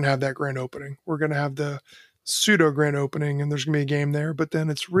really going to have that grand opening. We're going to have the pseudo grand opening and there's going to be a game there, but then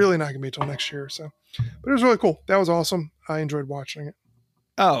it's really not going to be until next year. So, but it was really cool. That was awesome. I enjoyed watching it.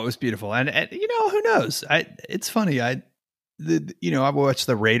 Oh, it was beautiful. And who knows? It's funny. I watched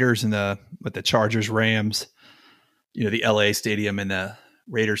the Raiders and the Chargers, Rams, the LA stadium and the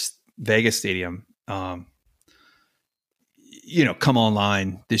Raiders Vegas stadium, come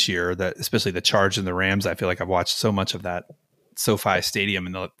online this year, especially the Chargers and the Rams. I feel like I've watched so much of that SoFi Stadium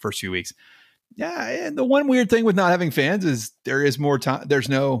in the first few weeks. Yeah. And the one weird thing with not having fans is there is more time.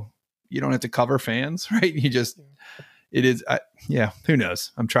 You don't have to cover fans, right? Who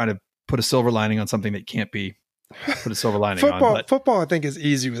knows? I'm trying to put a silver lining on something that can't be put a silver lining on. Football, I think, is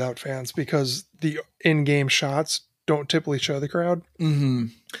easy without fans because the in-game shots don't typically show the crowd. Mm-hmm.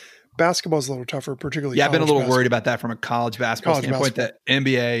 Basketball is a little tougher, particularly. Yeah, I've been a little worried about that from a college basketball standpoint. That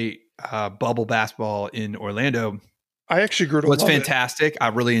NBA bubble basketball in Orlando, I actually grew to love it. It's fantastic. I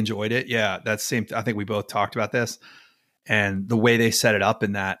really enjoyed it. Yeah, that's same. I think we both talked about this, and the way they set it up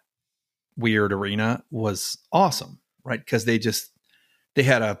in that weird arena was awesome, right? Because they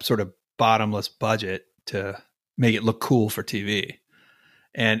had a sort of bottomless budget to make it look cool for TV.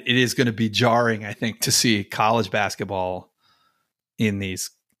 And it is going to be jarring, I think, to see college basketball in these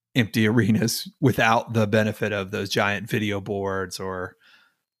empty arenas without the benefit of those giant video boards or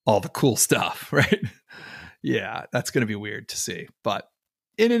all the cool stuff, right? Yeah, that's going to be weird to see. But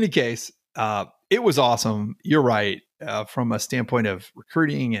in any case, it was awesome. You're right. From a standpoint of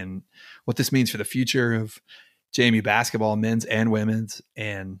recruiting and what this means for the future of JMU basketball, men's and women's,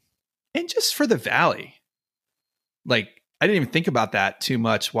 and just for the Valley. Like, I didn't even think about that too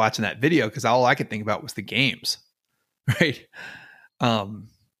much watching that video because all I could think about was the games, right?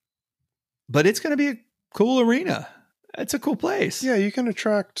 But it's going to be a cool arena. It's a cool place. Yeah, you can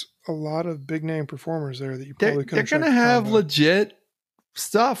attract a lot of big name performers there that you probably they're couldn't. They're going to have legit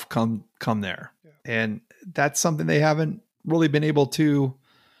stuff come there. Yeah. And that's something they haven't really been able to.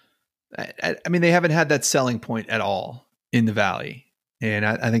 I mean, they haven't had that selling point at all in the Valley. And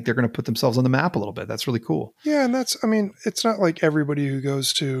I think they're going to put themselves on the map a little bit. That's really cool. Yeah. And it's not like everybody who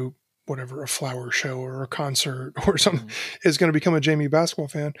goes to whatever, a flower show or a concert or something is going to become a Jamie basketball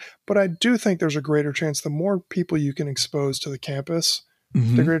fan. But I do think there's a greater chance the more people you can expose to the campus,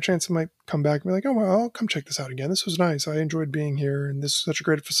 the greater chance they might come back and be like, oh, well, I'll come check this out again. This was nice. I enjoyed being here. And this is such a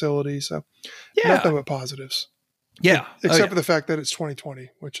great facility. So nothing but positives. Yeah. Except for the fact that it's 2020,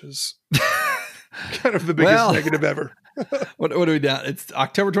 which is kind of the biggest negative ever. What are we down? It's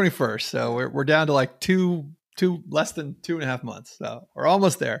October 21st. So we're down to like less than 2.5 months. So we're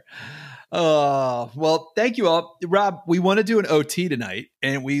almost there. Well, thank you all. Rob, we want to do an OT tonight.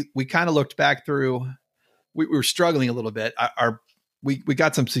 And we kind of looked back through, we were struggling a little bit. We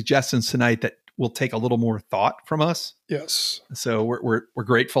got some suggestions tonight that will take a little more thought from us. Yes. So we're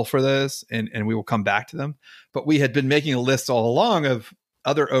grateful for this and we will come back to them. But we had been making a list all along of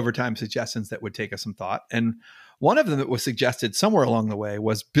other overtime suggestions that would take us some thought. And one of them that was suggested somewhere along the way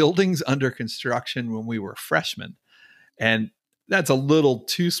was buildings under construction when we were freshmen. And that's a little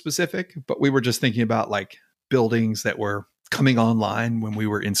too specific, but we were just thinking about like buildings that were coming online when we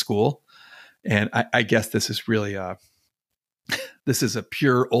were in school. And I guess this is really this is a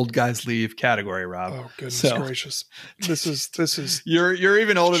pure old guys leave category, Rob. Oh, goodness gracious. This is you're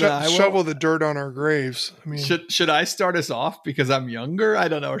even older than I will. Shovel the dirt on our graves. I mean, should I start us off because I'm younger? I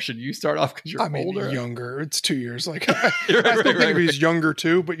don't know. Or should you start off because you're older? Younger. It's 2 years. Like I think of you as younger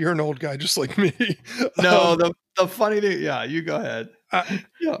too, but you're an old guy just like me. No, the funny thing, yeah, you go ahead.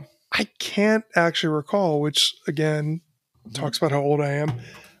 I can't actually recall, which again talks about how old I am.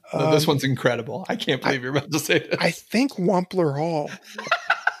 No, this one's incredible. I can't believe you're about to say this. I think Wampler Hall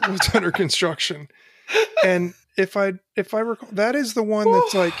was under construction. And if I recall, that is the one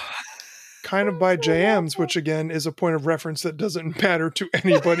that's like kind of by JM's, which again is a point of reference that doesn't matter to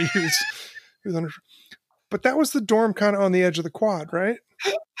anybody who's under. But that was the dorm kind of on the edge of the quad, right?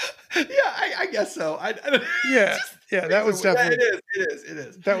 Yeah, I guess so. Yeah, that was definitely. Yeah, it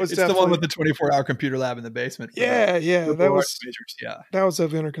is. That was definitely the one with the 24-hour computer lab in the basement. Yeah. That was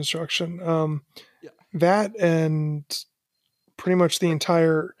definitely under construction. That and pretty much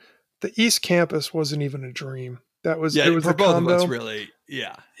the East Campus wasn't even a dream. It was for a both condo. of us, really.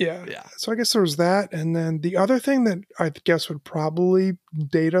 Yeah. So I guess there was that, and then the other thing that I guess would probably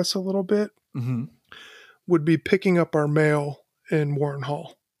date us a little bit would be picking up our mail in Warren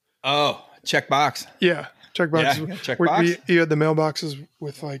Hall. Oh, check box. Yeah. Check box. Yeah, check box. You had the mailboxes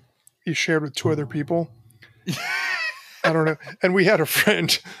with like you shared with 2 other people. I don't know. And we had a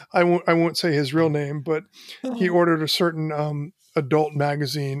friend. I won't say his real name, but he ordered a certain adult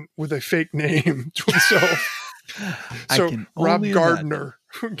magazine with a fake name to himself. So Rob Gardner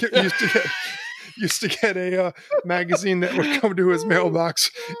used to get a magazine that would come to his mailbox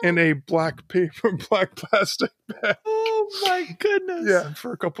in a black plastic bag. Oh my goodness! Yeah,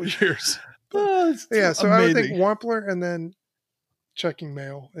 for a couple of years. So amazing. I would think Wampler and then checking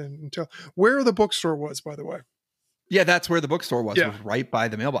mail until where the bookstore was, by the way. Yeah, that's where the bookstore was. It was right by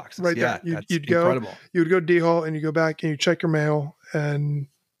the mailboxes. Right there. You'd go D Hall and you go back and you check your mail and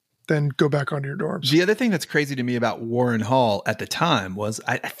then go back onto your dorms. The other thing that's crazy to me about Warren Hall at the time was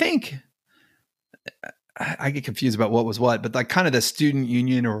I think I get confused about what was what, but like kind of the student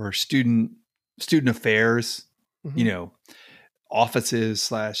union or student affairs,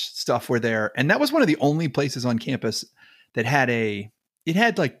 offices / stuff were there. And that was one of the only places on campus that had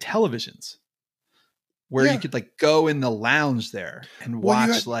like televisions where you could like go in the lounge there and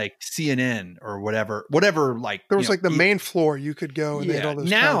watch like CNN or whatever, like there was like the main floor you could go and they had all those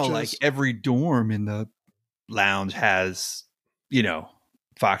now couches. Like every dorm in the lounge has,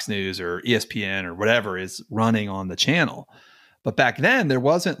 Fox News or ESPN or whatever is running on the channel. But back then there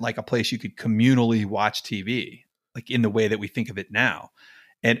wasn't like a place you could communally watch TV. Like in the way that we think of it now.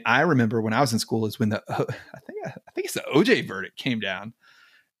 And I remember when I was in school is when I think it's the OJ verdict came down,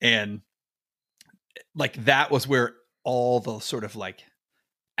 and like that was where all the sort of like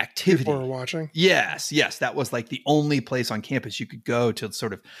activity people were watching. Yes. That was like the only place on campus you could go to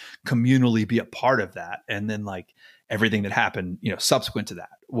sort of communally be a part of that. And then like everything that happened, subsequent to that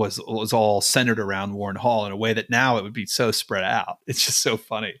was all centered around Warren Hall in a way that now it would be so spread out. It's just so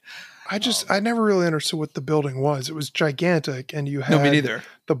funny. I never really understood what the building was. It was gigantic, and you had me neither.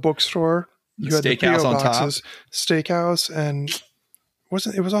 The bookstore, you had the PO boxes, steakhouse, and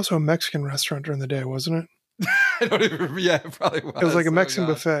it was also a Mexican restaurant during the day, wasn't it? I don't even remember. Yeah, it probably was. It was like a Mexican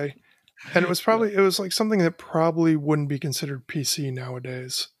buffet, and it was like something that probably wouldn't be considered PC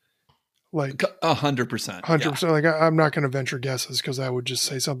nowadays. Like 100%. 100%. Like I'm not going to venture guesses because I would just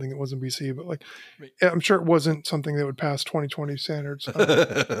say something that wasn't BC, but like I'm sure it wasn't something that would pass 2020 standards.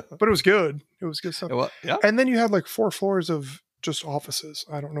 But it was good. It was good stuff. Well, yeah. And then you had like 4 floors of just offices.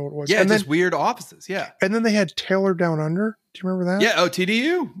 I don't know what it was. Yeah, and just then, weird offices. Yeah. And then they had Taylor Down Under. Do you remember that? Yeah. Oh,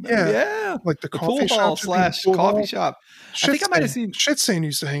 TDU. Yeah. Like the coffee pool hall shop / coffee shop. I think I might have seen Shitstain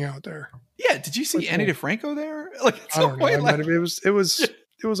used to hang out there. Yeah. Did you see Annie DeFranco there? Like at I some don't know. point, like,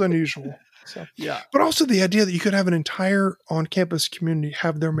 it was unusual. So yeah. But also the idea that you could have an entire on-campus community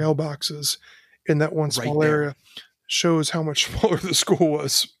have their mailboxes in that one small area shows how much smaller the school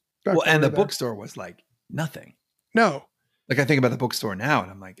was. Well, and the bookstore was like nothing. No. Like I think about the bookstore now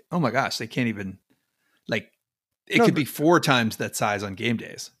and I'm like, oh my gosh, they can't even like it could be 4 times that size on game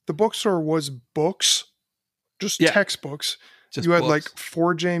days. The bookstore was books, just textbooks. Just you had books. like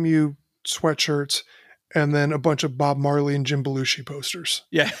 4 JMU sweatshirts and then a bunch of Bob Marley and Jim Belushi posters.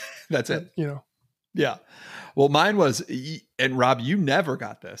 Yeah, that's it. You know. Yeah. Well, mine was, and Rob, you never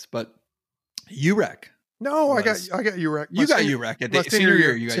got this, but UREC. No, I got UREC. You got UREC at the senior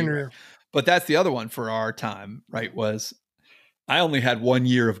year. You got senior UREC. year. But that's the other one for our time, right? Was I only had 1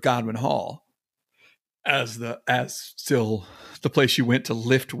 year of Godwin Hall as still the place you went to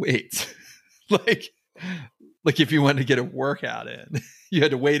lift weights. like if you wanted to get a workout in, you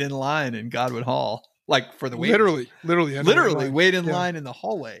had to wait in line in Godwin Hall. Like for the weight, literally wait in line in the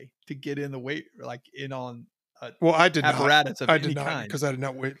hallway to get in the weight, like in on. Well, I did apparatus not. Of I any did not kind. because I did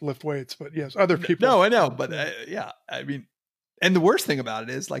not lift weights. But yes, other people. No, I know, but yeah, I mean, and the worst thing about it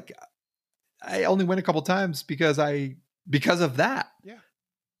is like I only went a couple times because of that. Yeah.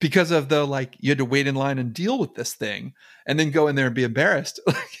 Because of the like you had to wait in line and deal with this thing and then go in there and be embarrassed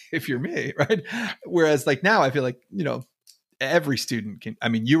like if you're me, right? Whereas like now I feel like, you know, every student can. I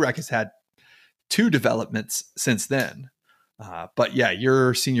mean, UREC has had 2 developments since then. But yeah,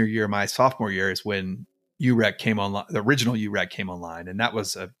 your senior year, my sophomore year is when UREC came online. The original UREC came online, and that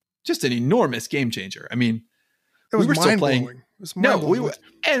was just an enormous game changer. I mean, we were still playing. It was mind-blowing.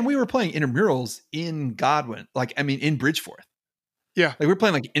 We were playing intramurals in Godwin, in Bridgeforth. Yeah, like we were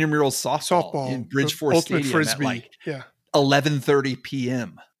playing like intramural softball in Bridgeforth Ultimate Stadium Frisbee. at like 11:30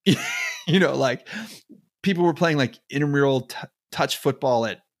 p.m. You know, like people were playing like intramural touch football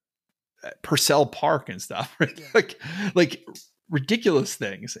at Purcell Park and stuff, right? Yeah. like ridiculous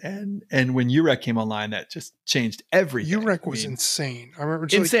things. And when UREC came online, that just changed everything. UREC was insane. I remember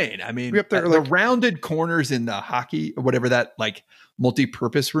insane. Like, I mean, up there, the rounded corners in the hockey or whatever that like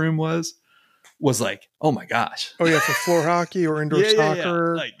multi-purpose room was like, oh my gosh. Oh yeah, for floor hockey or indoor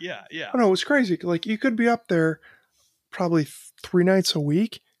soccer. Yeah. Oh no, it was crazy. Like you could be up there probably 3 nights a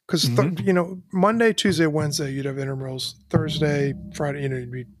week because you know, Monday, Tuesday, Wednesday you'd have intramurals. Thursday, Friday, you know,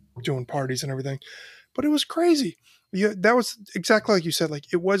 you'd be doing parties and everything. But it was crazy. Yeah, that was exactly like you said.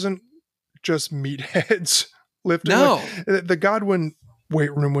 Like it wasn't just meatheads lifting. No, like, the Godwin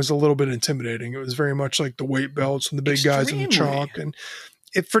weight room was a little bit intimidating. It was very much like the weight belts and the big guys and the chalk. And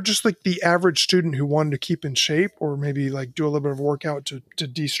for just like the average student who wanted to keep in shape or maybe like do a little bit of workout to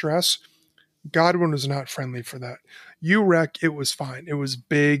de-stress, Godwin was not friendly for that. UREC, it was fine. It was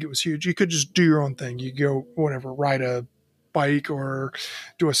big. It was huge. You could just do your own thing. You go whatever, ride a bike or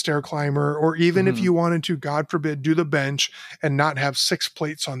do a stair climber, or even if you wanted to, God forbid, do the bench and not have 6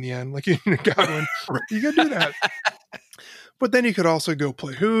 plates on the end like in Godwin, you could do that. But then you could also go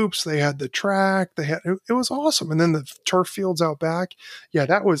play hoops. They had the track. It was awesome. And then the turf fields out back. Yeah,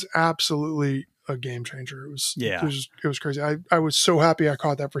 that was absolutely a game changer. It was crazy. I was so happy I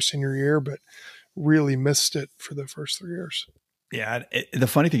caught that for senior year, but really missed it for the first 3 years. Yeah. The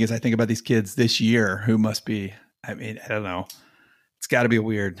funny thing is I think about these kids this year who must be, I mean, I don't know. It's got to be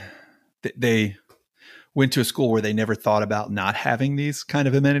weird. They went to a school where they never thought about not having these kind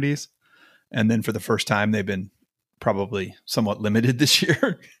of amenities. And then for the first time, they've been probably somewhat limited this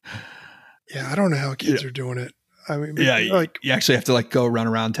year. Yeah. I don't know how kids are doing it. I mean, like you actually have to like go run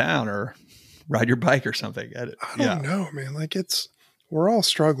around town or ride your bike or something. I don't know, man. Like we're all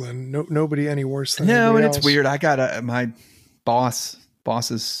struggling. Nobody any worse than no. And else. It's weird. I got my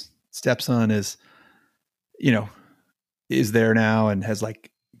boss's stepson is, you know, is there now and has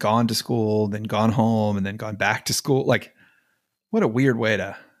like gone to school, then gone home and then gone back to school. Like what a weird way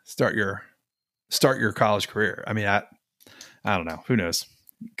to start your college career. I mean, I don't know. Who knows?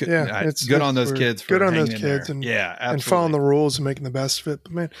 Good, it's good on those kids. Good on those kids and following the rules and making the best of it.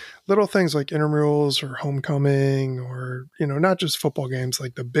 But man, little things like intramurals or homecoming or, you know, not just football games,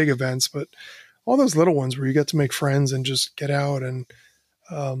 like the big events, but all those little ones where you get to make friends and just get out and,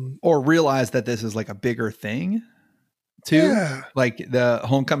 or realize that this is like a bigger thing too. Yeah. Like the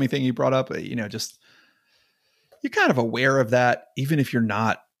homecoming thing you brought up, you know, just you're kind of aware of that, even if you're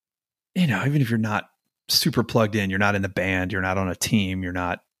not even if you're not super plugged in, you're not in the band, you're not on a team, you're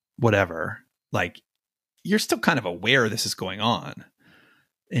not whatever, like you're still kind of aware this is going on.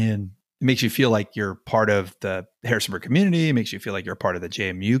 And it makes you feel like you're part of the Harrisonburg community. It makes you feel like you're part of the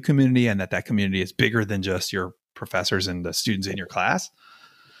JMU community, and that community is bigger than just your professors and the students in your class.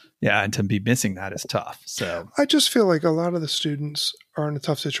 Yeah. And to be missing that is tough. So I just feel like a lot of the students are in a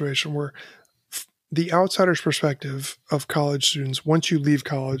tough situation where the outsider's perspective of college students, once you leave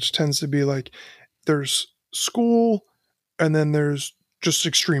college, tends to be like there's school and then there's just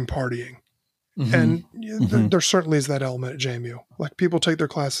extreme partying. And there certainly is that element at JMU. Like people take their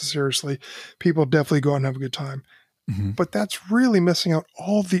classes seriously. People definitely go out and have a good time. But that's really missing out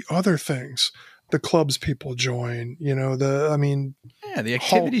all the other things. The clubs people join, the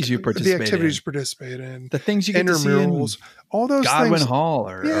activities you participate in, the things you get to see in all those Godwin things. Hall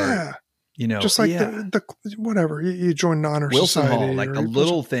or just like the whatever you join an honor Wilson society, Hall, like the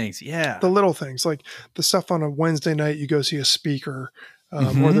little things. The little things, like the stuff on a Wednesday night, you go see a speaker,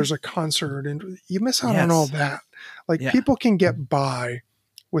 or there's a concert, and you miss out on all that. Like people can get by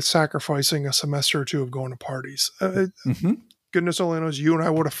with sacrificing a semester or two of going to parties. Goodness only knows you and I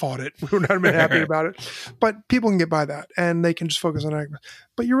would have fought it. We would not have been happy about it. But people can get by that, and they can just focus on academics.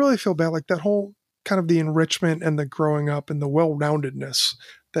 But you really feel bad, like that whole kind of the enrichment and the growing up and the well-roundedness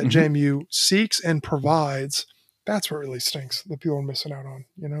that JMU seeks and provides. That's what really stinks that people are missing out on,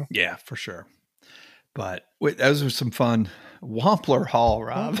 Yeah, for sure. But those were some fun. Wampler Hall,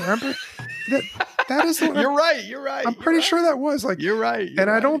 Rob. Remember? That is the one. You're right. I'm pretty sure that was like. You're right.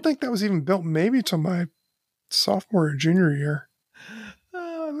 I don't think that was even built maybe to my sophomore or junior year.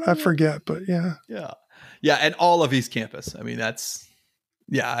 I forget, but yeah. And all of East Campus. I mean,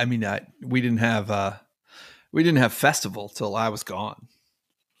 we didn't have festival till I was gone.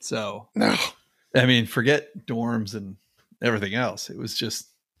 So no, I mean, forget dorms and everything else. It was just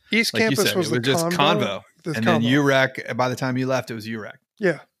East Campus was just convo. And then UREC, by the time you left, it was UREC.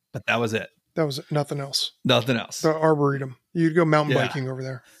 Yeah. But that was it. That was nothing else. Nothing else. The Arboretum. You'd go mountain biking over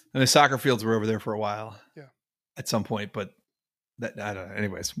there. And the soccer fields were over there for a while. Yeah. At some point, but that, I don't know.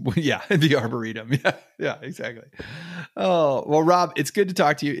 Anyways, the Arboretum. Yeah, exactly. Oh, well, Rob, it's good to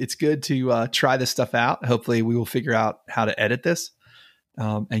talk to you. It's good to try this stuff out. Hopefully we will figure out how to edit this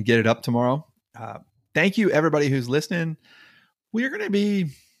and get it up tomorrow. Thank you, everybody who's listening. We are going to be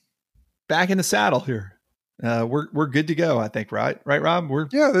back in the saddle here. We're good to go, I think, right, Rob?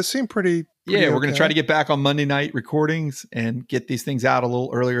 This seemed pretty we're going to try to get back on Monday night recordings and get these things out a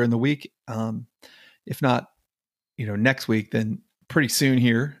little earlier in the week. If not, next week, then pretty soon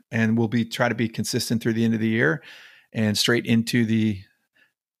here, and we'll try to be consistent through the end of the year and straight into the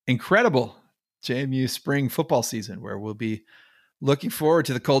incredible JMU spring football season, where we'll be looking forward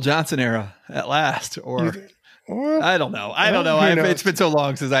to the Cole Johnson era at last, or I don't know. It's been so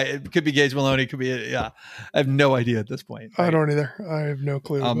long since it could be Gage Maloney. It could be, I have no idea at this point. Right? I don't either. I have no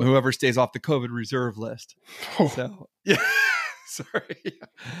clue. Whoever stays off the COVID reserve list. So, sorry.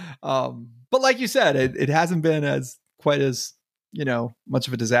 But like you said, it hasn't been quite as, much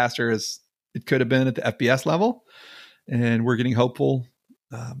of a disaster as it could have been at the FBS level. And we're getting hopeful,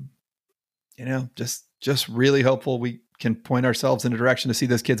 just really hopeful we can point ourselves in a direction to see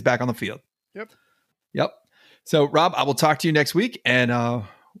those kids back on the field. Yep. So, Rob, I will talk to you next week, and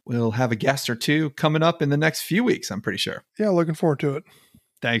we'll have a guest or two coming up in the next few weeks, I'm pretty sure. Yeah, looking forward to it.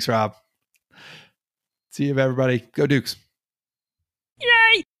 Thanks, Rob. See you, everybody. Go Dukes.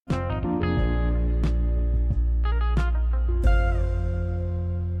 Yay!